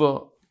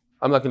tshuva.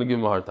 I'm not going to give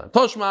him a hard time.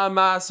 Toshma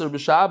maser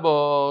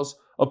b'Shabbos.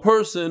 A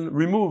person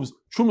removes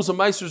trumas and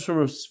meisers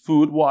from his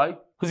food. Why?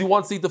 Because he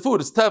wants to eat the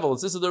food. It's tevel.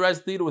 It's this is the right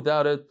to eat it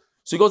without it.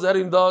 So he goes ahead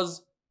and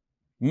does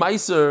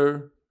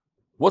meiser.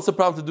 What's the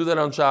problem to do that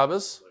on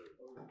Shabbos?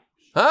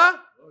 Huh?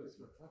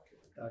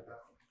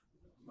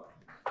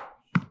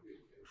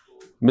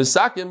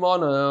 Misakim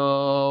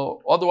mana,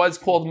 otherwise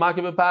called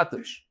makim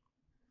patish.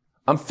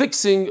 I'm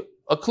fixing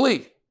a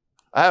kli.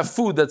 I have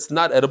food that's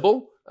not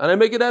edible, and I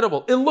make it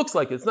edible. It looks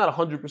like it. It's not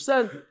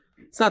 100%.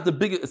 It's not the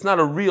big. It's not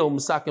a real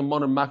misakim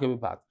mana makim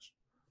patish.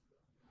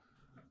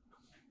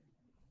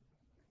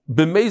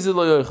 B'mezid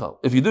lo yochal.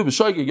 If you do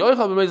b'shoigig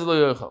yochal, b'mezid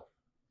lo yochal.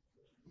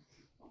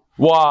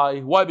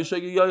 Why? Why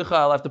b'shoigig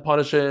yochal? I have to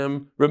punish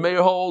him. Reb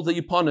Meir holds that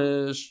you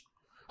punish.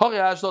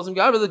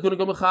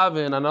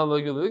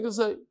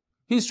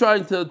 He's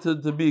trying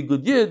to be a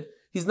good yid.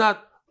 He's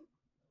not.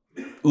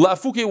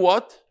 Lafuke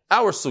what?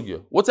 Our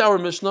sugya. What's our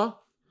mishnah?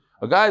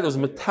 A guy that was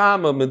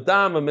metama,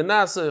 medama,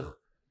 menasech.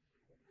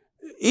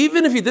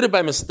 Even if he did it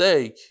by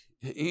mistake,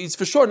 he's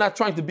for sure not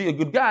trying to be a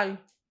good guy.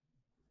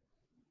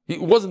 He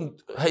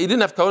didn't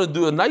have kavanah to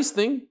do a nice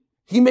thing.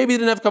 He maybe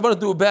didn't have kavanah to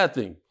do a bad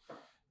thing.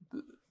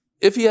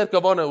 If he had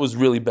kavanah, it was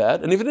really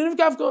bad. And if he didn't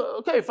have kavanah,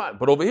 okay, fine.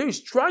 But over here, he's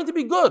trying to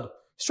be good.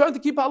 He's trying to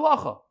keep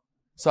halacha.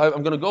 So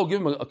I'm going to go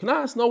give him a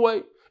knas? No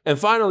way. And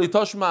finally,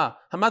 Toshma,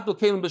 Hamat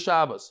B'Kelim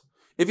B'Shabbos.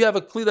 If you have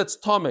a kli that's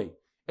tamei,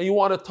 and you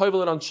want to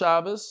toivel it on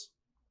Shabbos,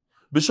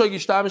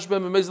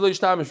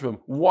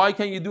 why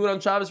can't you do it on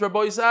Shabbos,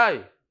 Rabbi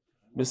Yisai?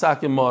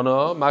 Misakim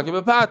mana, makim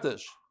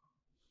b'patish.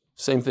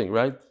 Same thing,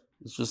 right?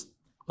 It's just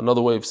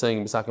another way of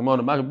saying misakim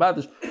mana, makim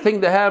b'patish.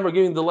 Taking the hammer,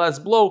 giving the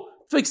last blow,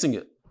 fixing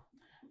it.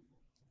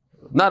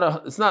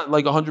 It's not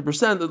like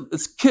 100%.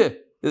 It's ki.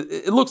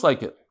 It looks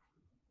like it.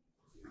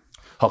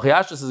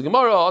 Hachiyash says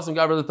Gemara, awesome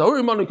guy,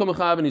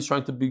 and he's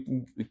trying to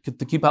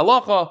keep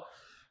halacha.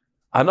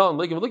 I know,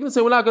 like, if we're looking to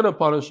say we're not going to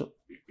punish him.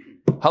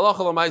 Halacha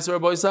l'maiser,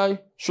 Rabbi Yisai,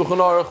 Shulchan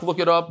Aruch, look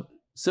it up.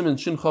 Siman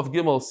Shin Chav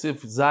Gimel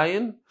Sif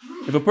Zayin.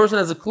 If a person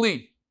has a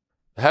kli,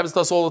 it happens to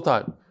us all the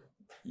time.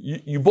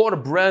 You bought a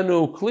brand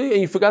new kli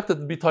and you forgot to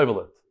be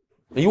toivel it,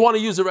 and you want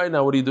to use it right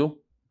now. What do?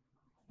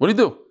 What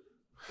do?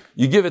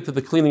 You give it to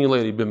the cleaning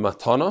lady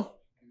b'matana,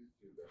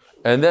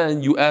 and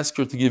then you ask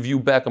her to give you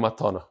back a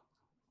matana.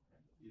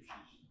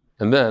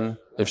 And then,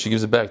 if she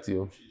gives it back to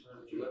you,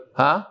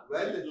 huh?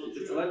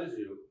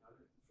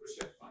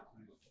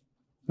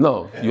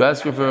 No, you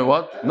ask her for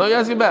what? No, you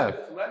ask it back.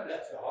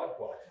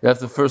 You have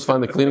to first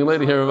find the cleaning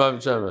lady here in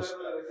Vav Shemesh.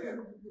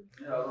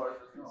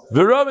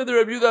 V'Rami the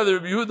Rabbi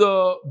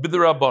Yehuda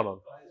b'Derabbanan.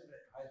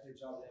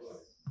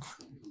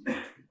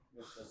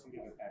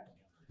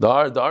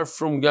 There are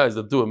from guys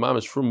that do it.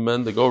 Mamish from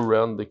men. They go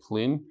around, they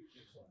clean.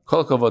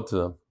 Kol kavod to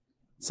them.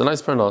 It's a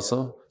nice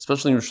parnasa,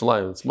 especially in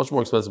Yerushalayim. It's much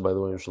more expensive, by the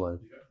way, in Yerushalayim.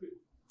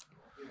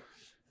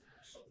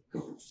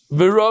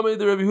 V'Rami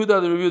the Rabbi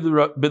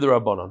Yehuda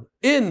b'Derabbanan.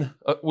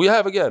 We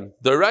have again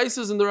the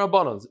Raises and the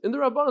Rabbanans. In the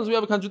Rabbanans we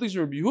have a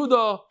contradiction. Rabbi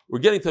Yehuda. We're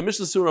getting to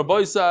Mishnah Surah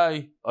Rabbi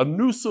Yisai, a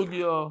new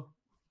sugya,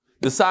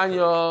 the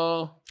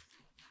Sanya,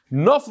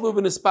 Naflu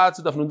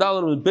v'Nispatzu Dafnu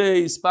Dalan and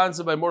Bay,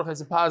 sponsored by Mordechai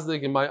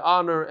Sepazdik in my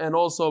honor, and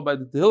also by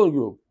the Tehillim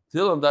group,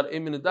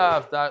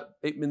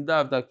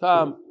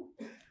 Tehillim.8mindav.com.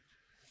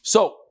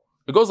 So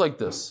it goes like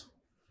this.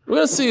 We're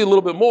going to see a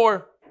little bit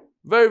more.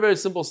 Very, very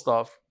simple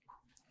stuff.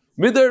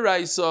 Midei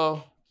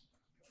Raisa.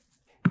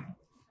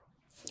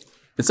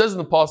 It says in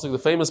the pasuk, the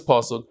famous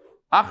pasuk,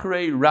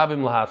 Achrei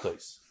Rabim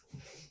Lahatos.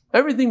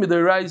 Everything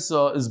Midei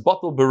Raisa is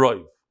batal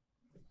beroiv.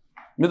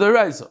 Midei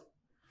Raisa.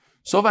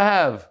 So if I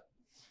have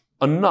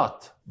a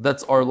nut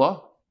that's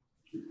arla,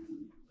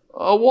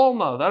 a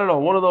walnut, I don't know,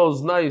 one of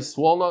those nice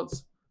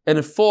walnuts, and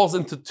it falls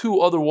into two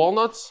other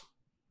walnuts,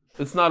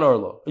 it's not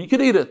arla. You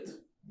can eat it,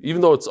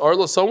 even though it's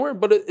arla somewhere,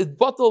 but it's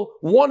batal.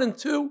 1 and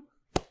 2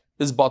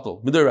 is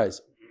batal. Midei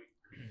Raisa.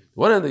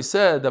 One end they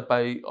said that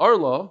by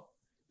arla,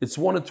 it's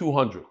 1 in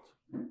 200.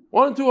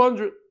 1 in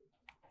 200.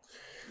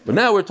 But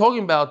now we're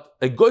talking about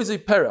a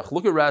goizei perach.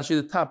 Look at Rashi,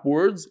 the top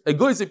words. A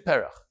goizei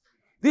perach.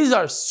 These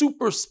are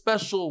super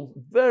special,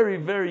 very,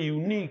 very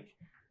unique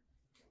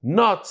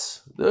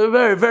nuts. They're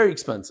very, very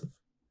expensive.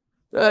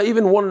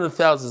 Even 1 in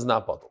 1,000 is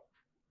not bottle.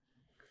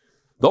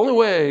 The only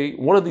way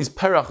one of these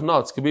perach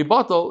nuts can be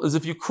bottle is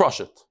if you crush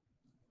it.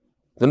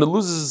 Then it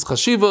loses its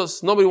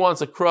chashivas. Nobody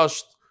wants a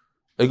crushed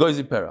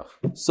egoizi perach.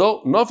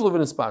 So, naflu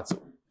v'nispatzu.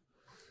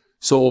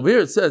 So over here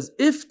it says,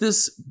 if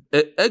this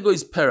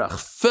egoiz perach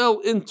fell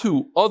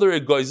into other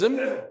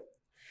egoizim,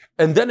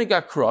 and then it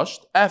got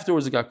crushed,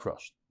 afterwards it got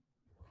crushed.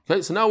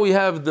 Okay, so now we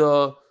have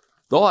the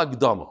whole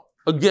Agdama.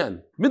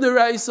 Again,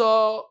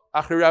 Midiraisa,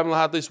 Achirab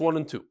Lahatis 1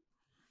 and 2.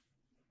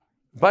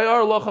 By our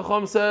Allah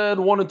Chacham said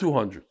 1 in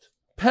 200.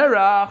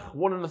 Perach,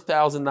 1 in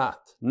 1,000,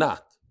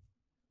 not.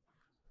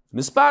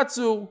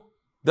 Nispatzu,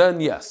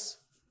 then yes.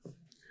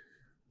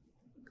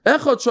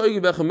 Echad shoygi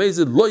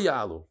v'echamezid lo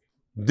ya'alu.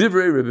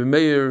 Divrei Rebbe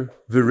Meir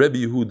v'Rebbe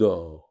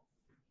Yehuda.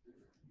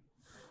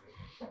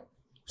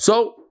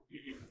 So,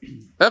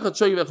 Echad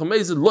shoygi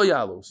v'echamezid lo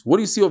ya'alu. What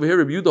do you see over here?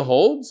 Rebbe Yehuda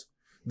holds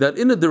that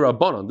in a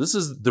derabanan, this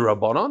is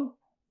derabanan.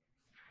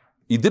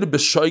 He did a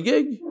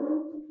b'shoigeg.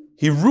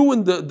 He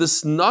ruined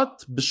this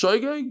nut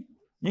b'shoigeg.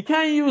 You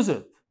can't use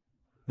it.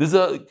 There's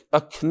a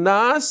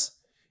knas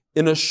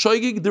in a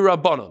shoigeg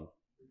derabanan.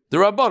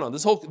 Derabanan.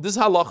 This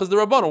halach is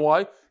derabanan.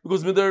 Why?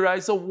 Because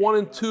midiraisa 1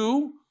 and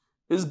 2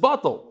 is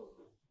batal.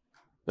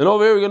 And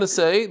over here we're going to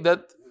say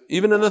that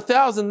even in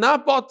 1,000,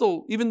 not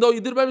batal, even though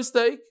you did it by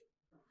mistake.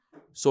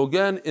 So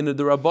again, in the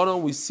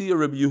derabanan we see a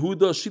Rebbe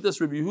Yehuda,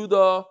 Shitas Rebbe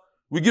Yehuda.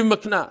 We give him a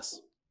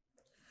knas.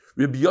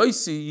 Rabbi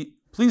Yosi,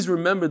 please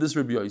remember this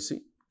Rabbi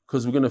Yosi,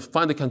 because we're going to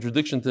find a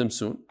contradiction to him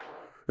soon.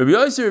 Rabbi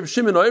Yosi, Rabbi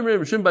Shimon Oimri,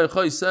 Rabbi Shimon Bar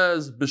Yochai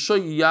says,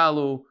 B'shoy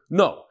yalu.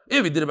 No,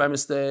 if he did it by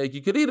mistake,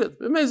 you could eat it.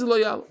 B'mezid lo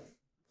yalu.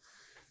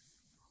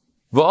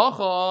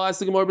 V'acha, as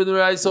the Gemara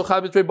b'd'raisa,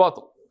 chad b'trei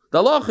bottle.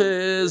 The halach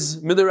is,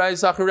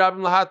 mid'raisa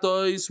achirabim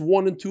lahatois,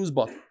 1 and 2 is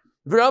bottle.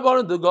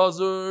 V'rabbanan the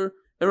gazer,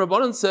 and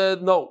Rabbanan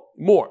said, no,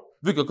 more.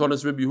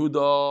 V'kakonas Rabbi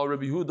Yehuda,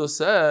 Rabbi Yehuda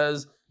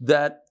says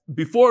that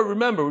before,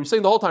 remember, we're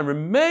saying the whole time,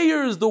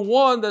 Meir is the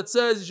one that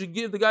says you should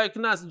give the guy a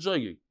knas and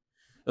shogig.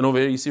 And over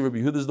here you see Rabbi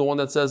Yehuda is the one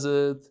that says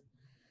it.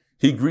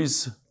 He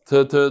agrees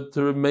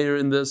to Meir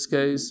in this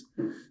case.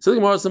 So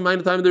we're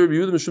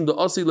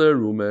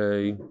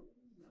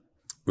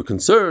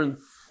concerned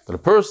that a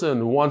person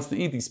who wants to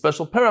eat these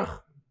special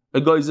perach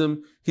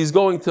egoizim, he's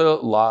going to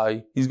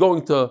lie, he's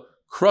going to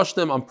crush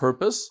them on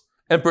purpose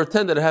and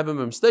pretend that it happened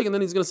by mistake, and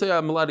then he's going to say,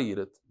 I'm allowed to eat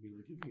it.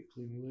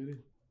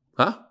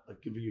 Huh?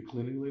 Like giving your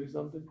cleaning lady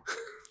something?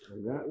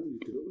 Like that? You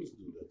could always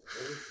do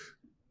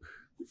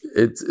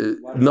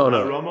that. No.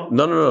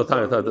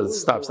 Time.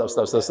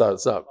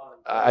 Stop.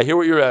 I hear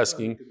what you're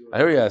asking.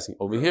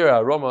 Over here,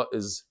 aroma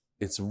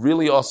it's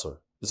really usher.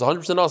 It's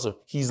 100% usher.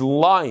 He's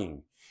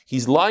lying.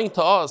 He's lying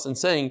to us and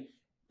saying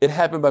it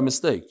happened by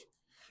mistake.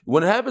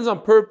 When it happens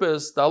on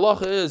purpose, the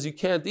halacha is you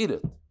can't eat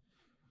it.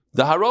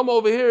 The haram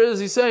over here is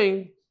he's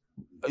saying,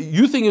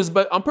 you think it was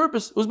on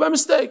purpose, it was by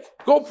mistake.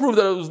 Go prove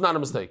that it was not a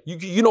mistake.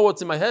 You know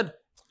what's in my head.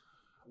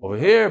 Over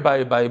here,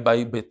 by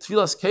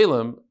Tfilas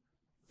Kalim,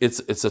 it's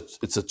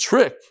a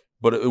trick,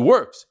 but it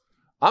works.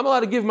 I'm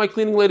allowed to give my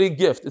cleaning lady a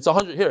gift. It's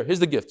 100. Here's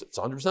the gift. It's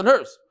 100%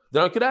 hers.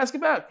 Then I could ask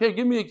it back. Here,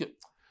 give me a gift.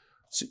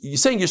 So you're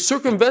saying you're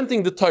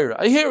circumventing the Torah.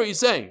 I hear what you're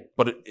saying,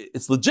 but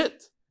it's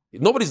legit.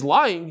 Nobody's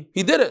lying.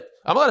 He did it.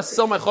 I'm allowed to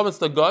sell my chametz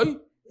to a guy.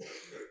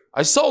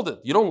 I sold it.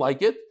 You don't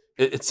like it.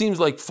 It seems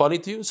like funny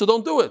to you, so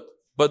don't do it.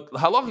 But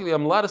halachically,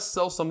 I'm allowed to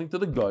sell something to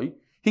the guy.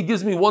 He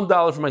gives me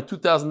 $1 for my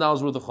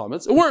 $2,000 worth of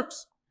chametz. It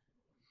works.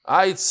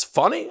 It's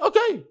funny,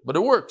 okay, but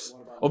it works.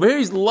 Over here,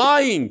 he's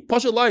lying.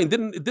 Pasha lying.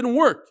 It didn't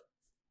work.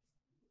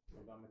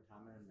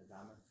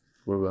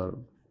 What about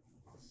him?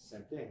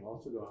 Same thing.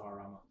 Also do a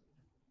harama.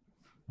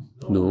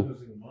 No.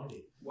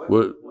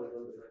 What?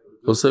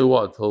 He'll say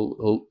what?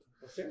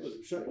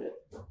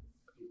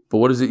 But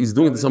what is it? He's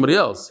doing it to somebody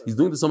else.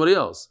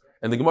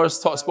 And the Gemara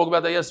spoke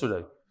about that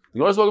yesterday.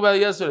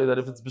 That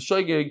if it's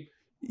b'shoigeg,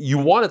 you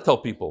want to tell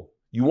people.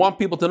 You want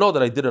people to know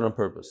that I did it on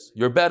purpose.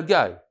 You're a bad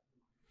guy.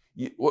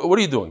 What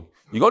are you doing?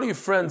 You go to your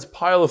friend's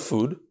pile of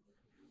food,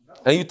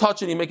 and you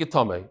touch it and you make it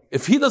tameh.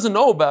 If he doesn't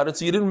know about it,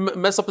 so you didn't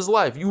mess up his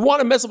life. You want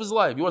to mess up his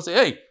life. You want to say,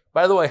 hey,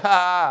 by the way,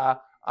 I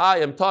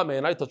am tameh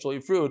and I touch all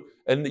your fruit,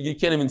 and you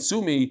can't even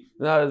sue me.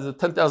 Now there's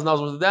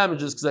 $10,000 worth of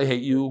damages because I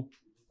hate you.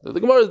 The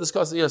Gemara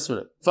discussed it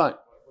yesterday. Fine.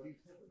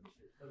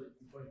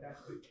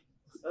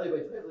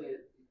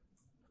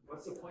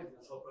 What's the point of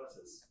this whole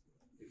process?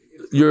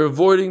 You're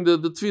avoiding the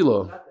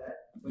tefillah.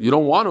 You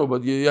don't want to,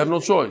 but you have no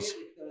choice.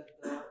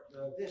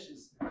 The dish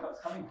is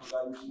coming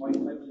from God, why are you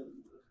titling it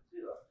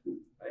tefillah?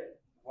 Right?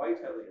 Why are you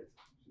titling it?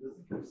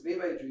 It's made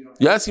by a Jew, you don't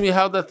You're asking me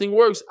how that thing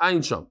works?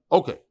 Ein sham.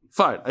 Okay,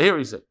 fine. I hear what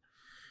you say.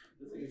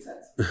 doesn't make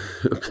sense.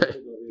 Okay.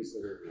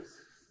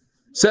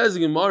 Says the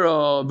Gemara,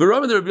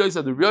 V'Rabbi the Rabbi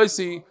Yosi, the Rabbi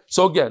Yosi.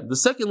 So again, the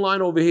second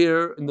line over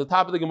here in the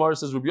top of the Gemara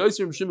says, Rabbi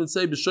Yosi and Shimon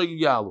say, B'shogeg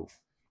yalu.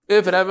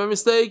 If it happened by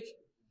mistake,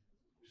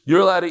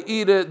 you're allowed to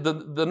eat it,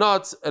 the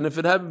nuts, and if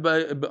it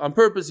happened on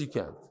purpose, you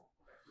can't.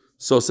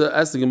 So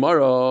ask the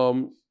Gemara,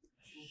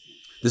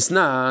 this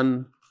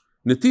nan,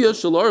 If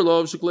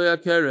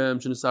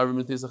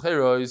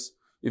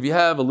you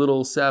have a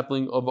little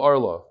sapling of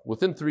arla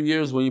within 3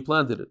 years when you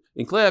planted it,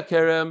 in klei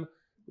kerem,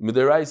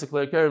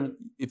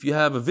 if you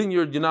have a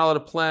vineyard, you're not allowed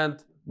to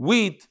plant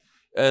wheat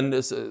and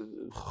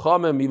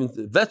chamem, even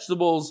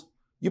vegetables.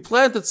 You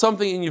planted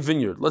something in your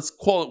vineyard. Let's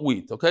call it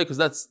wheat, okay? Because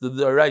that's the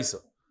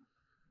deraisa.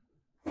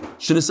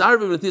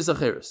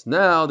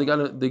 Now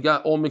they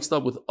got all mixed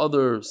up with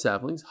other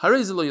saplings.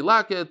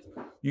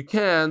 You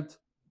can't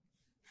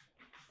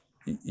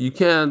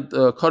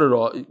cut it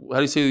off. How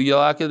do you say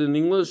yalak in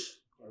English?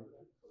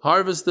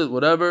 Harvest it,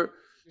 whatever.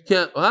 You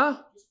can't,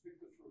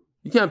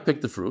 You can't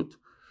pick the fruit.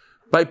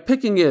 By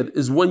picking it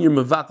is when you're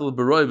mevatel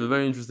b'roiv, a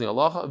very interesting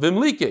halacha.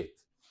 V'mlike,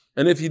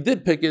 and if you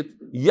did pick it,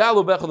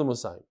 yalu bechad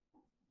l'musayim.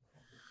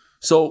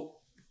 So,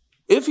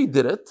 if he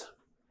did it,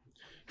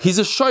 he's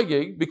a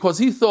shoygig because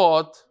he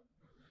thought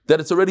that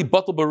it's already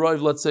batel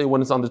b'roiv, let's say,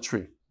 when it's on the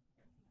tree.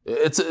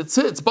 It's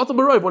batel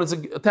b'roiv when it's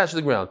attached to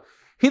the ground.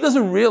 He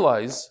doesn't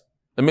realize,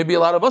 and maybe a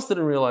lot of us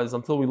didn't realize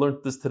until we learned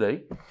this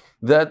today,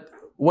 that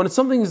when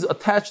something is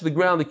attached to the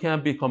ground, it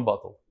can't become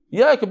batel.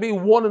 Yeah, it could be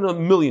 1 in a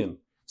million.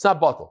 It's not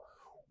batel.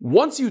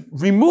 Once you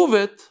remove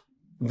it,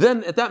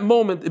 then at that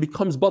moment it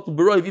becomes batel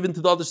b'roiv, even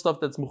to the other stuff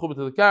that's mechubet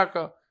to the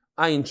karka,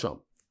 ayin sham.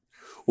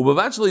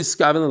 Ubavachli is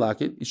skaven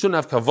lakit. You shouldn't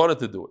have kavanah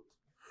to do it.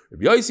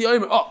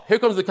 Oh, here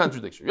comes the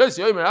contradiction.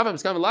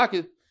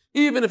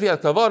 Even if he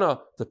had kavanah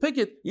to pick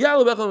it,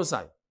 yalu bechal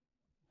masai.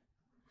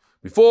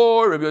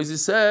 Before Rabbi Yossi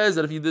says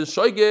that if he did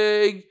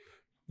shoygeg,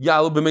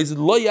 yalu b'meizid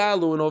lo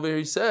yalu, and over here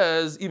he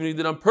says even if he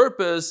did on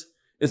purpose,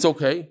 it's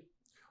okay.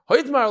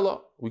 We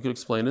could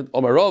explain it.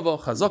 A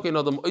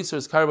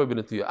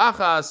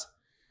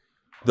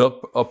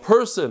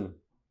person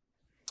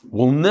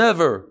will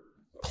never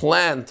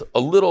plant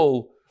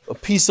a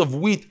piece of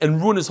wheat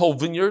and ruin his whole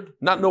vineyard,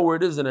 not know where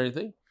it is and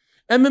anything.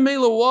 And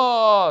memela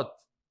what?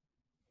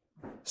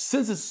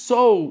 Since it's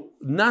so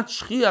not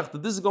shchiach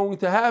that this is going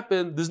to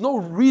happen, there's no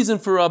reason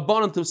for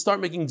Rabbanan to start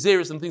making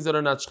xeris and things that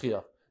are not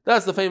shchiach.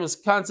 That's the famous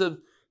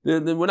concept.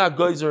 We're not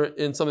geyser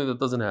in something that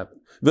doesn't happen.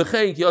 Said the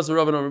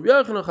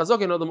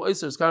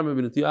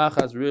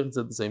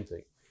same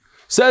thing.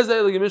 Says the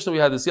Elige Mishnah, we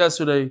had this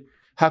yesterday.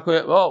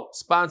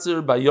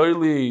 Sponsored by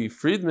Yoeli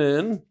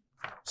Friedman,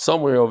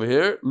 somewhere over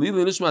here.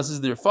 Lili Nishmas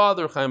is their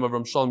father. Chaim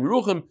Avram Shalom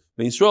Yeruchim.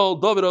 Ben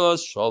Yisrael David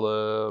Alas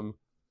Shalom.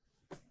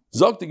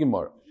 Zok the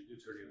Gemara.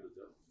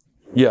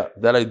 Yeah,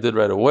 that I did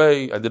right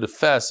away. I did it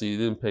fast, so you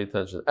didn't pay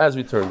attention. As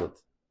we turned it,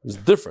 it was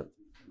different.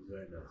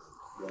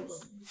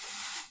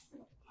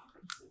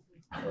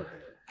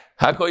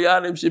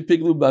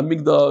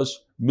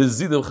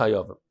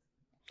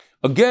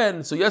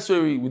 Again, so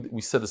yesterday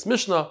we said this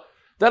Mishnah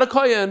that a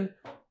kohen,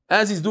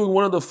 as he's doing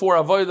one of the 4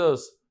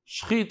 avodas,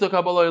 shchita,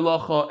 kabbalah,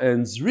 ilacha,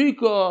 and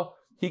zrika,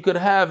 he could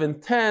have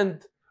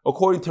intent.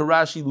 According to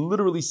Rashi,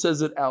 literally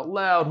says it out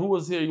loud. Who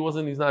was here?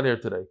 He's not here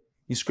today.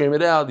 He screamed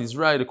it out. He's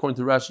right. According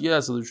to Rashi,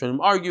 yes. So they're trying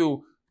to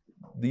argue.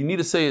 Do you need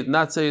to say it,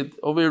 not say it?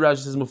 Over here,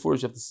 Rashi says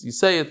mafurish. You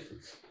say it.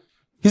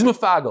 He's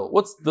mefagel.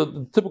 What's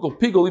the typical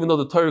pigel? Even though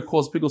the Torah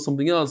calls pigel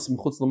something else,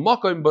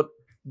 but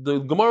the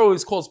Gemara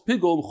always calls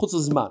pigel chutz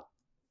zman.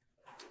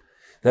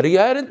 That he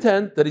had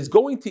intent that he's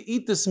going to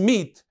eat this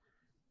meat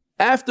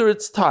after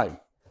it's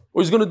time,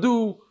 or he's going to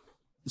do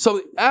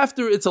something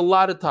after it's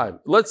allotted time.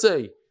 Let's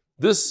say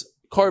this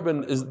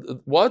carbon is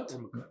what?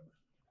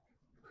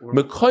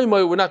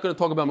 Mekayma. We're not going to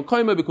talk about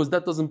mekayma because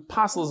that doesn't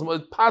possible.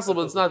 It's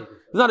possible. It's not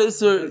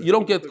isser. You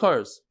don't get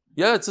cars.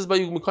 Yeah, it says by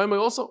you mekayma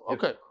also.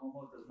 Okay.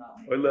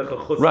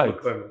 Right.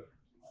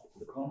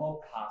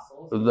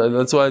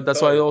 That's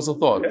why I also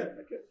thought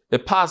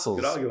it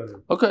passes.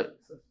 Okay.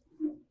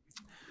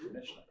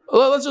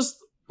 Let's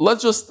just.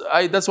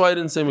 That's why I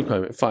didn't say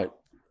mekayma. Fine.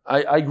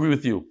 I agree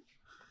with you.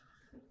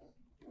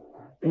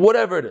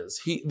 Whatever it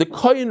is, the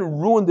kohen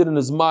ruined it in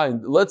his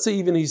mind. Let's say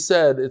even he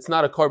said it's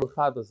not a carbon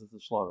chatas, it's a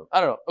shlamim. I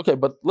don't know. Okay,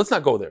 but let's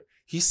not go there.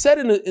 He said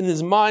in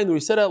his mind, or he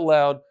said out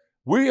loud,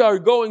 we are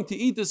going to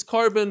eat this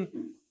carbon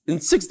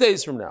in 6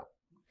 days from now.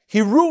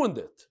 He ruined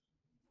it.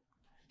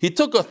 He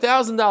took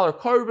 $1,000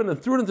 carbon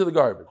and threw it into the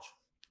garbage.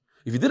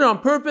 If he did it on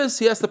purpose,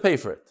 he has to pay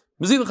for it.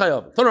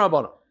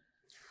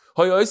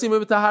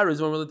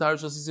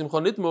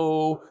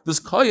 This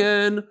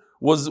kohen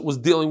was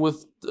dealing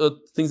with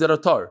things that are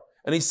tar.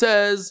 And he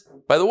says,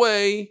 by the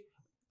way,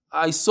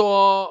 I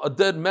saw a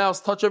dead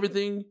mouse touch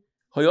everything.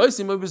 He's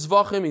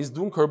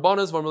doing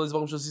karbanas.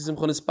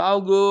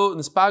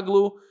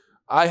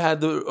 I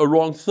had a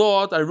wrong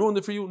thought. I ruined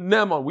it for you.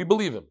 Neman, we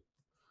believe him.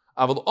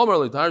 But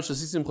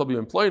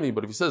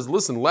if he says,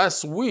 listen,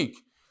 last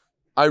week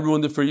I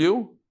ruined it for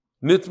you.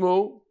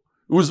 Nitmu.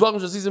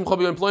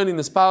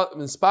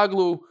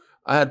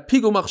 I had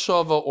pigul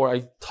machshava, or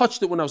I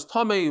touched it when I was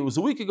tamei. It was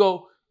a week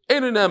ago.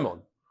 Ein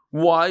neman.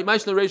 Why?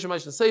 Maishna Reisha,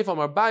 Maishna Seifam,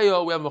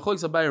 Arbayo, we have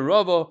Machlokes Abayo and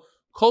Rava,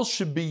 Kol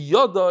Shebi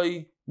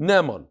Yodai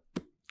Neman.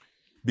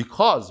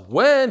 Because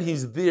when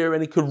he's there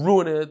and he could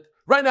ruin it,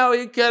 right now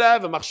he can't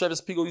have a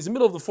Machshavas Pigel, he's in the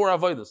middle of the 4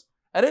 Avodas.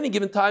 At any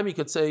given time he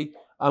could say,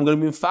 I'm going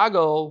to be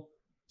Mfagel.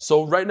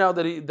 So right now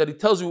that he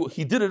tells you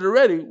he did it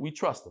already, we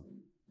trust him.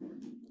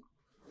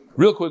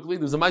 Real quickly,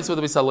 there's a Maisa with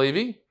the Beis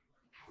Halevi.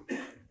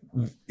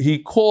 He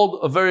called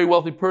a very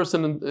wealthy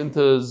person into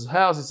his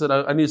house. He said,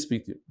 I need to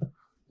speak to you.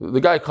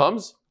 The guy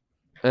comes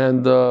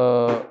and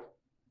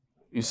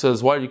he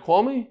says, why did you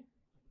call me?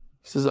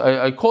 He says,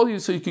 I called you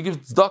so you could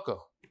give tzedakah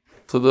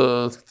to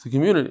the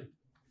community.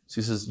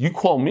 So he says, you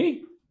call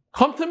me?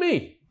 Come to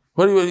me.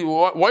 Why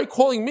are you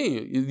calling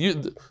me?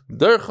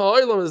 Derech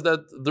ha'olam is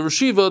that the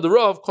Reshiva, the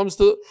Rav, comes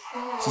to...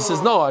 So he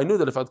says, no, I knew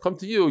that if I'd come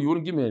to you, you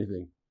wouldn't give me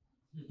anything.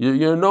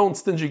 You're a known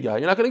stingy guy.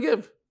 You're not going to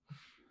give.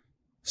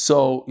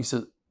 So he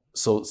says,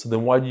 so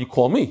then why did you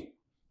call me? He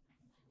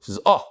says,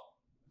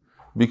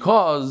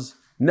 because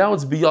now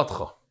it's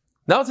biyatcha.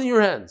 Now it's in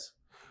your hands.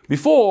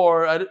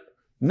 Before,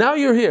 now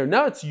you're here.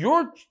 Now it's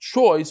your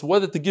choice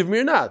whether to give me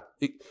or not.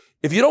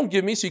 If you don't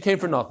give me, so you came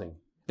for nothing.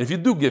 If you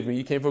do give me,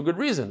 you came for a good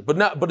reason. But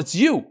it's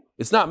you.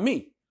 It's not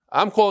me.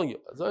 I'm calling you.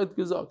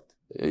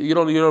 You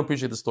don't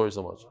appreciate the story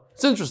so much.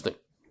 It's interesting.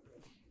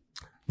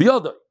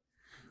 Biyadai.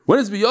 When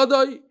it's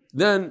biyadai,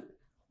 then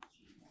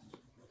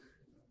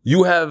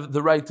you have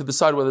the right to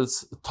decide whether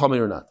it's tamei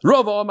or not.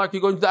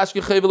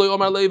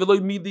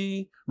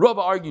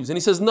 Rava argues, and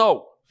he says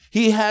no.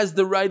 He has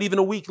the right even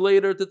a week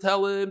later to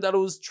tell him that it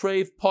was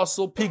treif,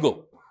 puzzle,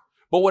 pigul.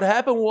 But what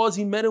happened was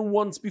he met him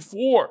once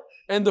before.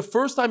 And the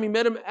first time he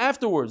met him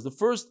afterwards,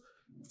 first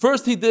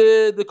he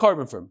did the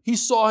carbon for him. He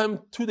saw him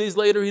 2 days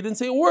later, he didn't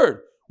say a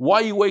word. Why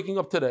are you waking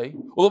up today?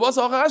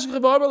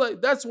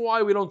 That's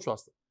why we don't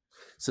trust him.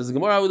 Says the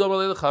Gemara,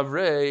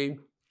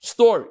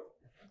 story.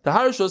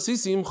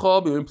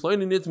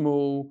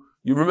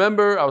 You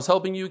remember I was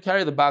helping you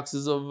carry the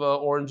boxes of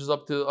oranges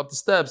up the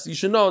steps. You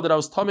should know that I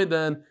was tummy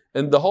then,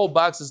 and the whole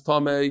box is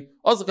tummy.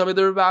 Also coming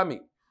there about me.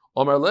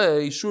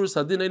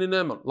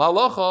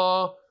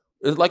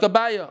 It's like a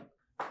baya.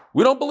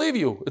 We don't believe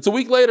you. It's a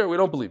week later, we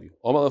don't believe you.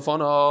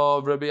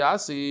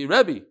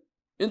 Rebbe.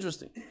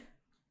 Interesting.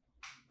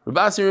 Rebbe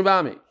Asi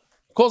Rebami.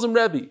 Calls him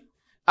Rebbe.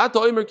 It's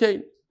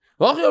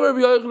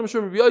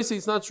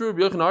not true.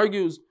 Rebbe Yochanan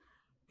argues.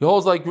 He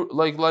holds like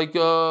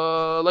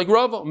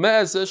Rava.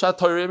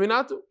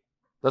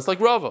 That's like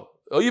Rava.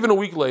 Even a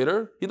week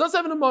later, he does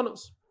have an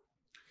amanus.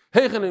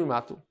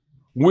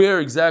 Where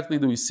exactly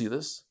do we see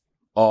this?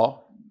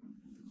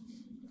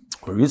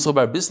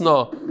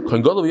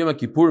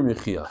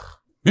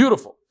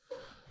 Beautiful.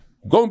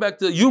 Going back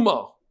to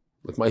Yuma,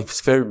 like my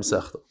favorite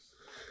Masechta.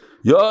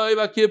 The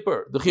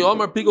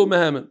Chiyamar Pigol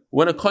Mehemen.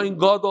 When a Kohen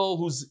Gadol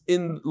who's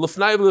in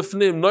Lefnai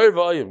Lefnim, Noir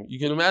Vayim, you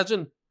can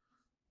imagine?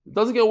 It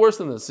doesn't get worse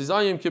than this. He's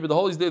on Yom Kippur, the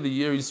holiest day of the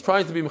year. He's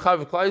trying to be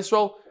Mechav Klal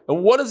Yisrael.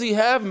 And what does he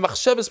have?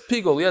 Machshavas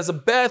Pigol. He has a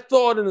bad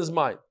thought in his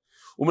mind.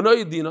 And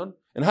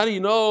how do you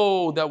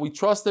know that we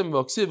trust him?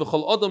 Nobody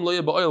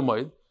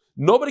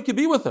can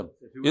be with him.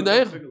 In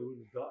the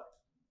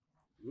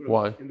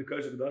Why? In the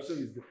Kodesh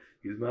HaKodashim,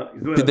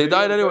 they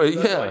died anyway.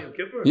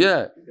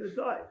 Yeah.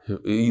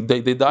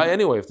 They die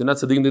anyway. If they're not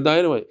tzaddikim, they die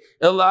anyway.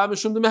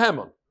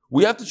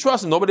 We have to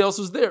trust him. Nobody else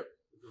was there.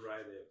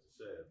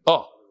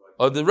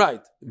 The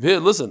right. Here,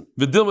 listen.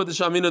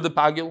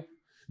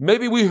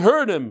 Maybe we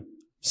heard him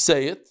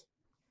say it.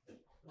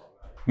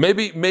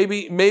 Maybe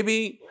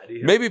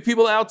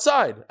people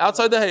outside the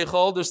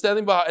Heichal, they're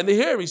standing behind, and they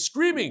hear him. He's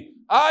screaming,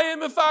 "I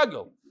am a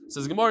fagel."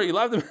 Says Gemara,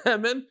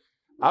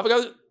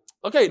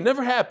 okay, it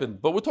never happened,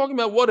 but we're talking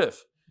about what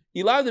if.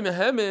 If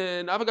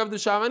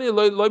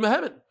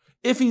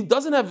he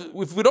doesn't have,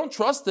 if we don't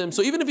trust him,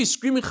 so even if he's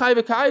screaming Chai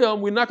v'Kayam,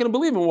 we're not going to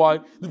believe him. Why?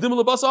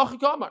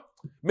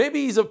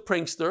 Maybe he's a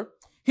prankster.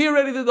 He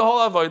already did the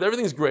whole avoid.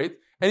 Everything's great,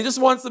 and he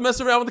just wants to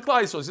mess around with the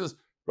Klal. So he says,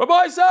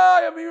 "Rabbi Say,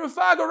 I'm in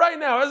Fago right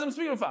now." As I'm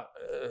speaking,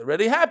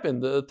 already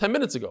happened 10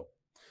 minutes ago.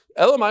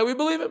 Elamai, we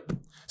believe him.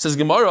 Says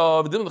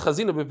Gemara,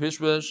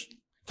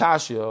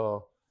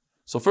 Kashya.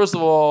 So first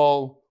of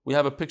all, we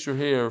have a picture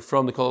here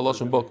from the Kol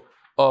HaLashon book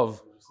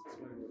of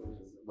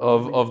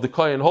the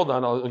Kohen. Hold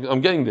on, I'm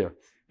getting there.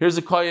 Here's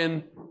the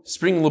Kohen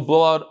sprinkling the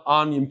blood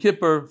on Yom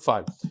Kippur.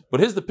 Fine, but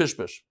here's the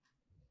pishpish.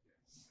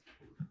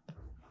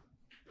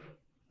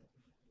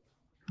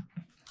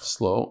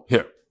 Slow.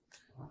 Here.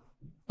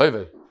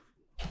 I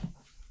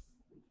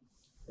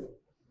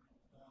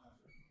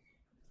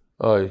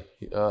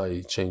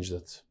changed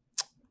it.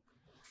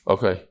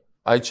 Okay,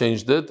 I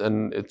changed it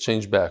and it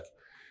changed back.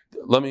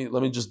 Let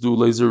me just do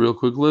laser real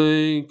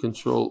quickly.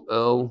 Control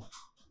L.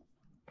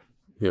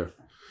 Here.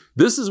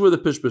 This is where the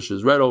pishpish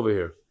is, right over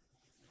here.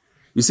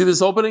 You see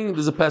this opening?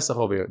 There's a Pesach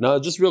over here. Now,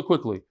 just real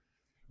quickly.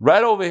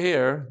 Right over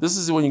here, this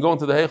is when you go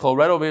into the Heichal,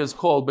 right over here is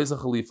called Beis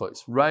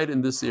HaChalifos, right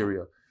in this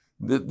area.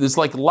 There's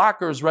like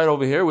lockers right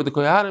over here where the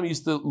Kohanim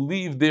used to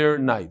leave their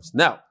knives.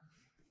 Now,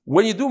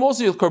 when you do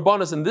most of your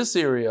korbanos in this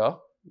area,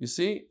 you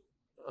see,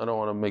 I don't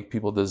want to make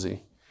people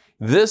dizzy.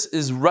 This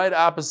is right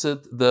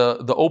opposite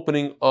the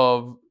opening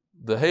of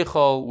the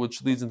Heichal,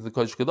 which leads into the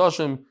Kodesh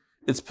Kodashim.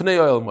 It's Pnei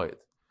Oil Mayit.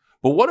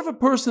 But what if a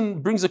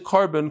person brings a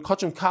carbon,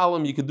 kachim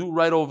kalam, you could do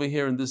right over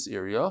here in this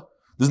area.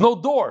 There's no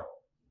door,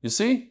 you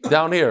see,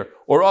 down here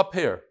or up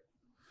here.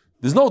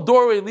 There's no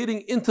doorway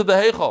leading into the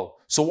Heichal.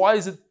 So why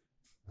is it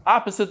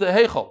opposite the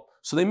Heichal?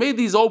 So they made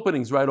these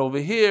openings right over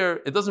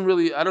here. It doesn't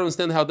really, I don't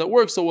understand how that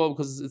works so well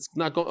because it's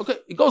not going, okay,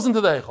 it goes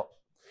into the Heichal.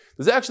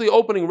 There's actually an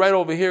opening right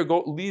over here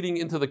leading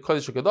into the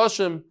Kodesh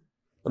HaKadoshim,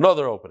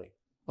 another opening,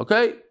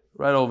 okay,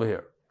 right over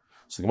here.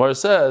 So the Gemara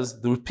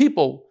says,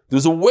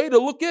 there's a way to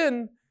look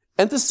in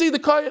and to see the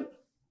Kayan.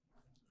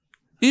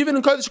 Even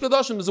in Kodesh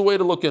HaKadoshim, there's a way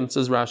to look in,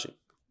 says Rashi.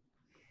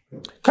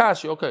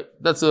 Kashi, okay,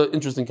 that's an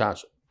interesting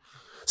Kashi.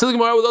 So the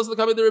Gemara, what else the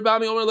Kabbalah the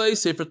Rebami Omer Lei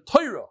Sefer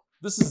Torah.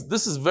 This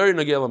is very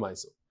Nagel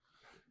Maisa.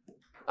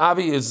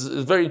 Avi is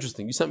very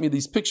interesting. You sent me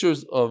these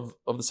pictures of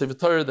the Sefer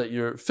Torah that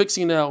you're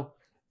fixing now.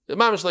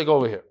 Mamish like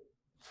over here.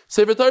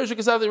 Sefer Torah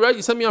Shekasavli, right?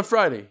 You sent me on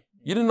Friday.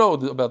 You didn't know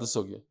about the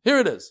sugya. Here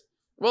it is.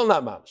 Well,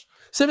 not Mamish.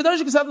 Sefer Torah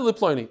Shekasavli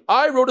Liploini.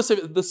 I wrote a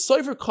Sefer. The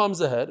Sefer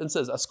comes ahead and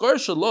says, Askar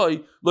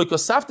Shaloi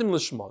Loikasaftim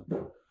Lishman.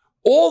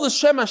 All the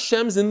Shem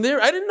Hashem's in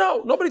there. I didn't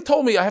know. Nobody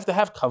told me I have to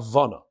have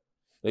Kavana.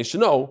 They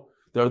should know.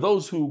 There are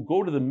those who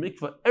go to the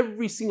mikveh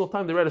every single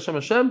time they write Hashem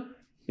Hashem.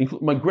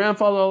 My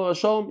grandfather, Allah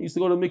Hashem, used to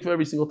go to the mikveh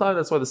every single time.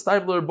 That's why the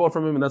Stifler bought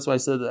from him, and that's why I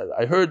said,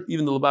 I heard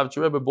even the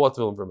Lubavitcher Rebbe bought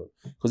film from him.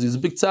 Because he's a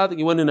big tzaddik,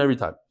 he went in every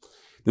time.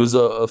 There was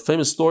a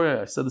famous story,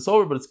 I said this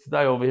over, but it's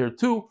Kedai over here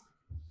too.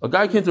 A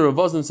guy came to Rav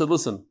Vazin and said,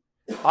 listen,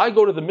 I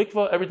go to the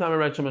mikveh every time I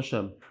write Hashem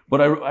Hashem.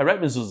 But I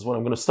write mezuzahs when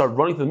I'm going to start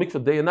running to the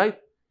mikveh day and night.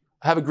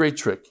 I have a great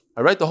trick.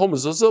 I write the whole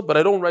mezuzah, but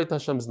I don't write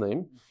Hashem's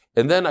name.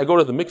 And then I go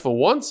to the mikveh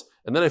once,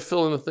 and then I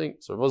fill in the thing.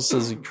 So Rav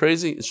says, he's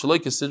crazy. It's Shalei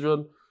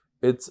Kesidron.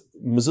 It's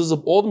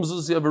mezuzah. All the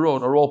mezuzahs he ever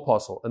wrote are all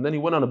possible. And then he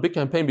went on a big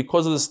campaign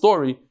because of the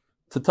story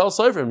to tell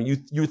Seifrim.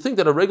 You think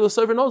that a regular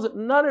Seifrim knows it?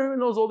 Not everyone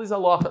knows all these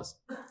halachas.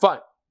 Fine.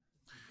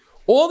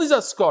 All these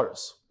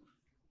askaras,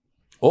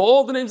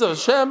 all the names of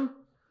Hashem,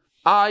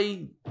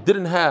 I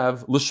didn't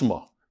have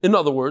lishma. In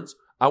other words,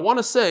 I want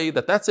to say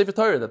that Sefer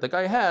Torah that the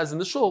guy has in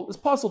the shul is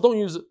possible. Don't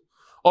use it.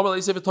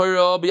 Sefer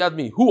Torah biyad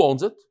mi. Who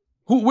owns it?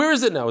 Where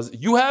is it now? Is it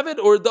you have it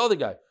or the other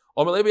guy?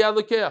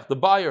 The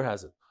buyer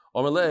has it.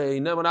 Okay,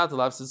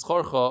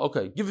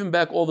 give him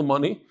back all the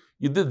money.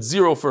 You did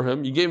zero for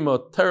him. You gave him a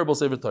terrible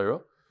Sefer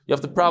Torah. You have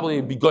to probably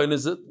be going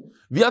is it.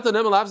 You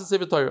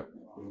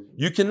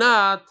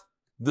cannot,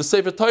 the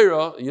Sefer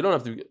Torah, you don't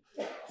have to,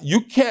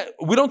 you can't,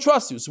 we don't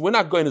trust you, so we're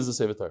not going as the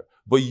Sefer Torah.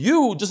 But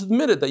you just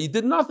admitted that you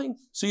did nothing,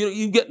 so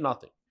you get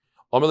nothing.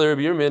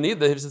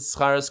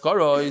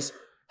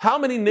 How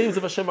many names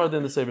of Hashem are there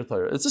in the Sefer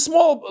Torah? It's a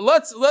small,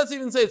 let's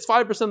even say it's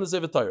 5% of the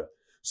Sefer Torah.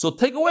 So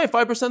take away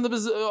 5% of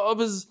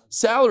his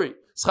salary.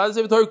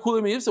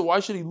 So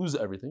why should he lose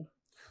everything?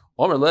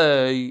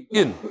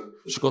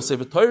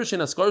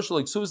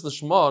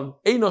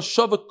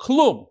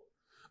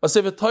 A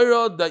Sefer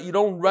Torah that you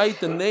don't write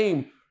the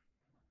name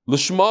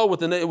Lishma with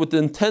the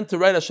intent to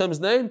write Hashem's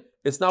name,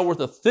 it's not worth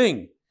a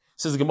thing.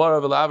 Says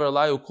Gemara,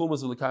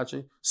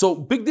 so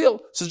big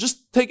deal. So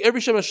just take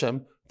every Shem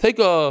Hashem, take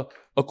a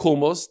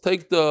kulmos,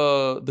 take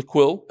the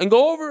quill, and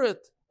go over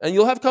it, and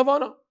you'll have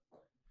kavana.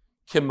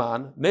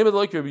 Kiman, name it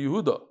like Rabbi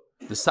Yehuda.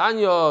 The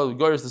Sanya,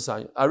 Goris the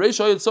Sanya.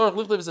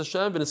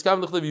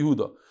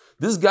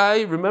 This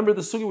guy, remember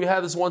the sugi we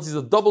had this once. He's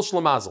a double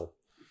shlamazel.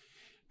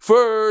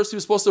 First, he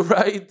was supposed to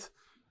write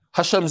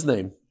Hashem's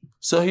name,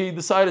 so he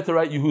decided to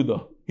write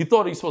Yehuda. He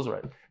thought he was supposed to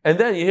write, and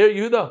then you hear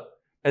Yehuda.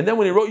 And then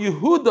when he wrote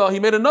Yehuda, he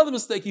made another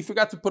mistake. He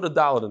forgot to put a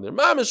dalet in there.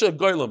 Mamish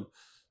goylem,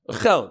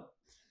 chelim.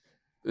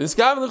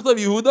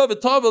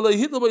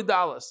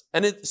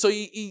 And so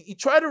he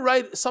tried to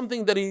write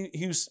something that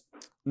he was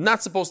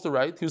not supposed to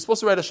write. He was supposed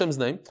to write Hashem's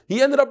name.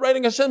 He ended up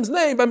writing Hashem's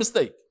name by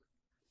mistake.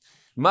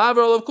 Rabbi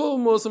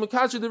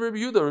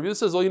Yehuda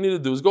says all you need to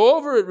do is go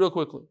over it real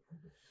quickly.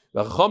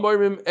 No,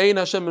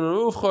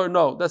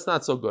 that's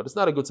not so good. It's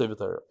not a good Sefer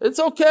Torah. It's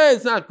okay.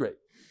 It's not great.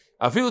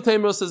 Afilu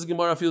Tamer says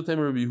Gemara. Afilu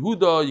Tamer Rabbi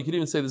Yehuda. You could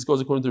even say this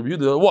goes according to Rabbi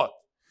Yehuda. What?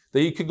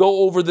 That you could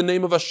go over the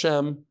name of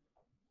Hashem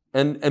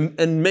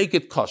and make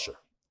it kosher.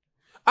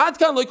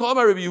 It's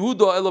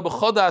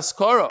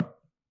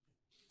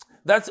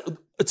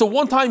a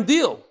one-time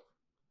deal.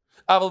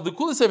 Here I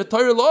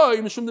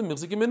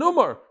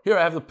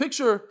have the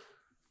picture.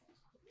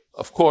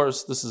 Of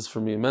course, this is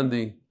for me and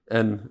Mendy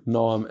and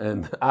Noam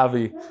and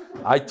Avi.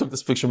 I took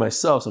this picture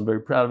myself, so I'm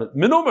very proud of it.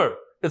 Minumer.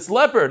 It's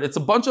leopard. It's a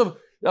bunch of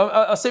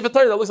a Sefer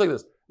Torah that looks like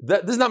this.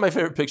 This is not my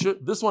favorite picture.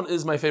 This one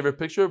is my favorite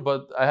picture,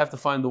 but I have to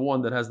find the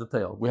one that has the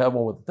tail. We have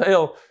one with the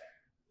tail.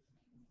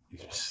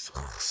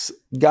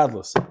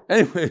 Godless.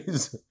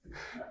 Anyways,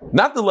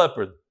 not the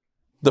leopard,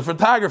 the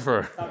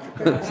photographer.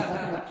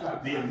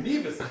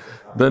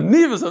 The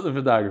Nevis of the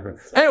photographer.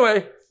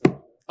 Anyway,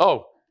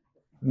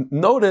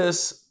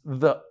 notice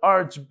the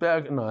arch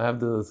back. No, I have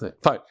the other thing.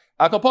 Fine.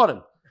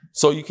 Akaponim.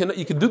 So you can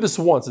do this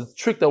once. It's a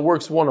trick that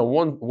works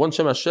one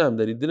Shem Hashem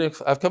that he didn't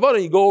have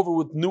kavanah. You go over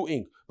with new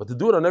ink, but to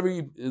do it on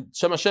every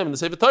Shem Hashem in the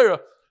Sefer Torah,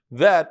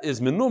 that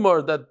is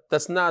menumar.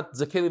 That's not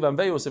zakeli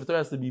vanveyo. Sefer Torah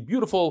has to be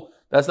beautiful.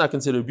 That's not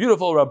considered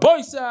beautiful. Rabbi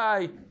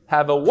Sai,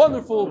 have a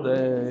wonderful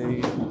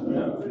day.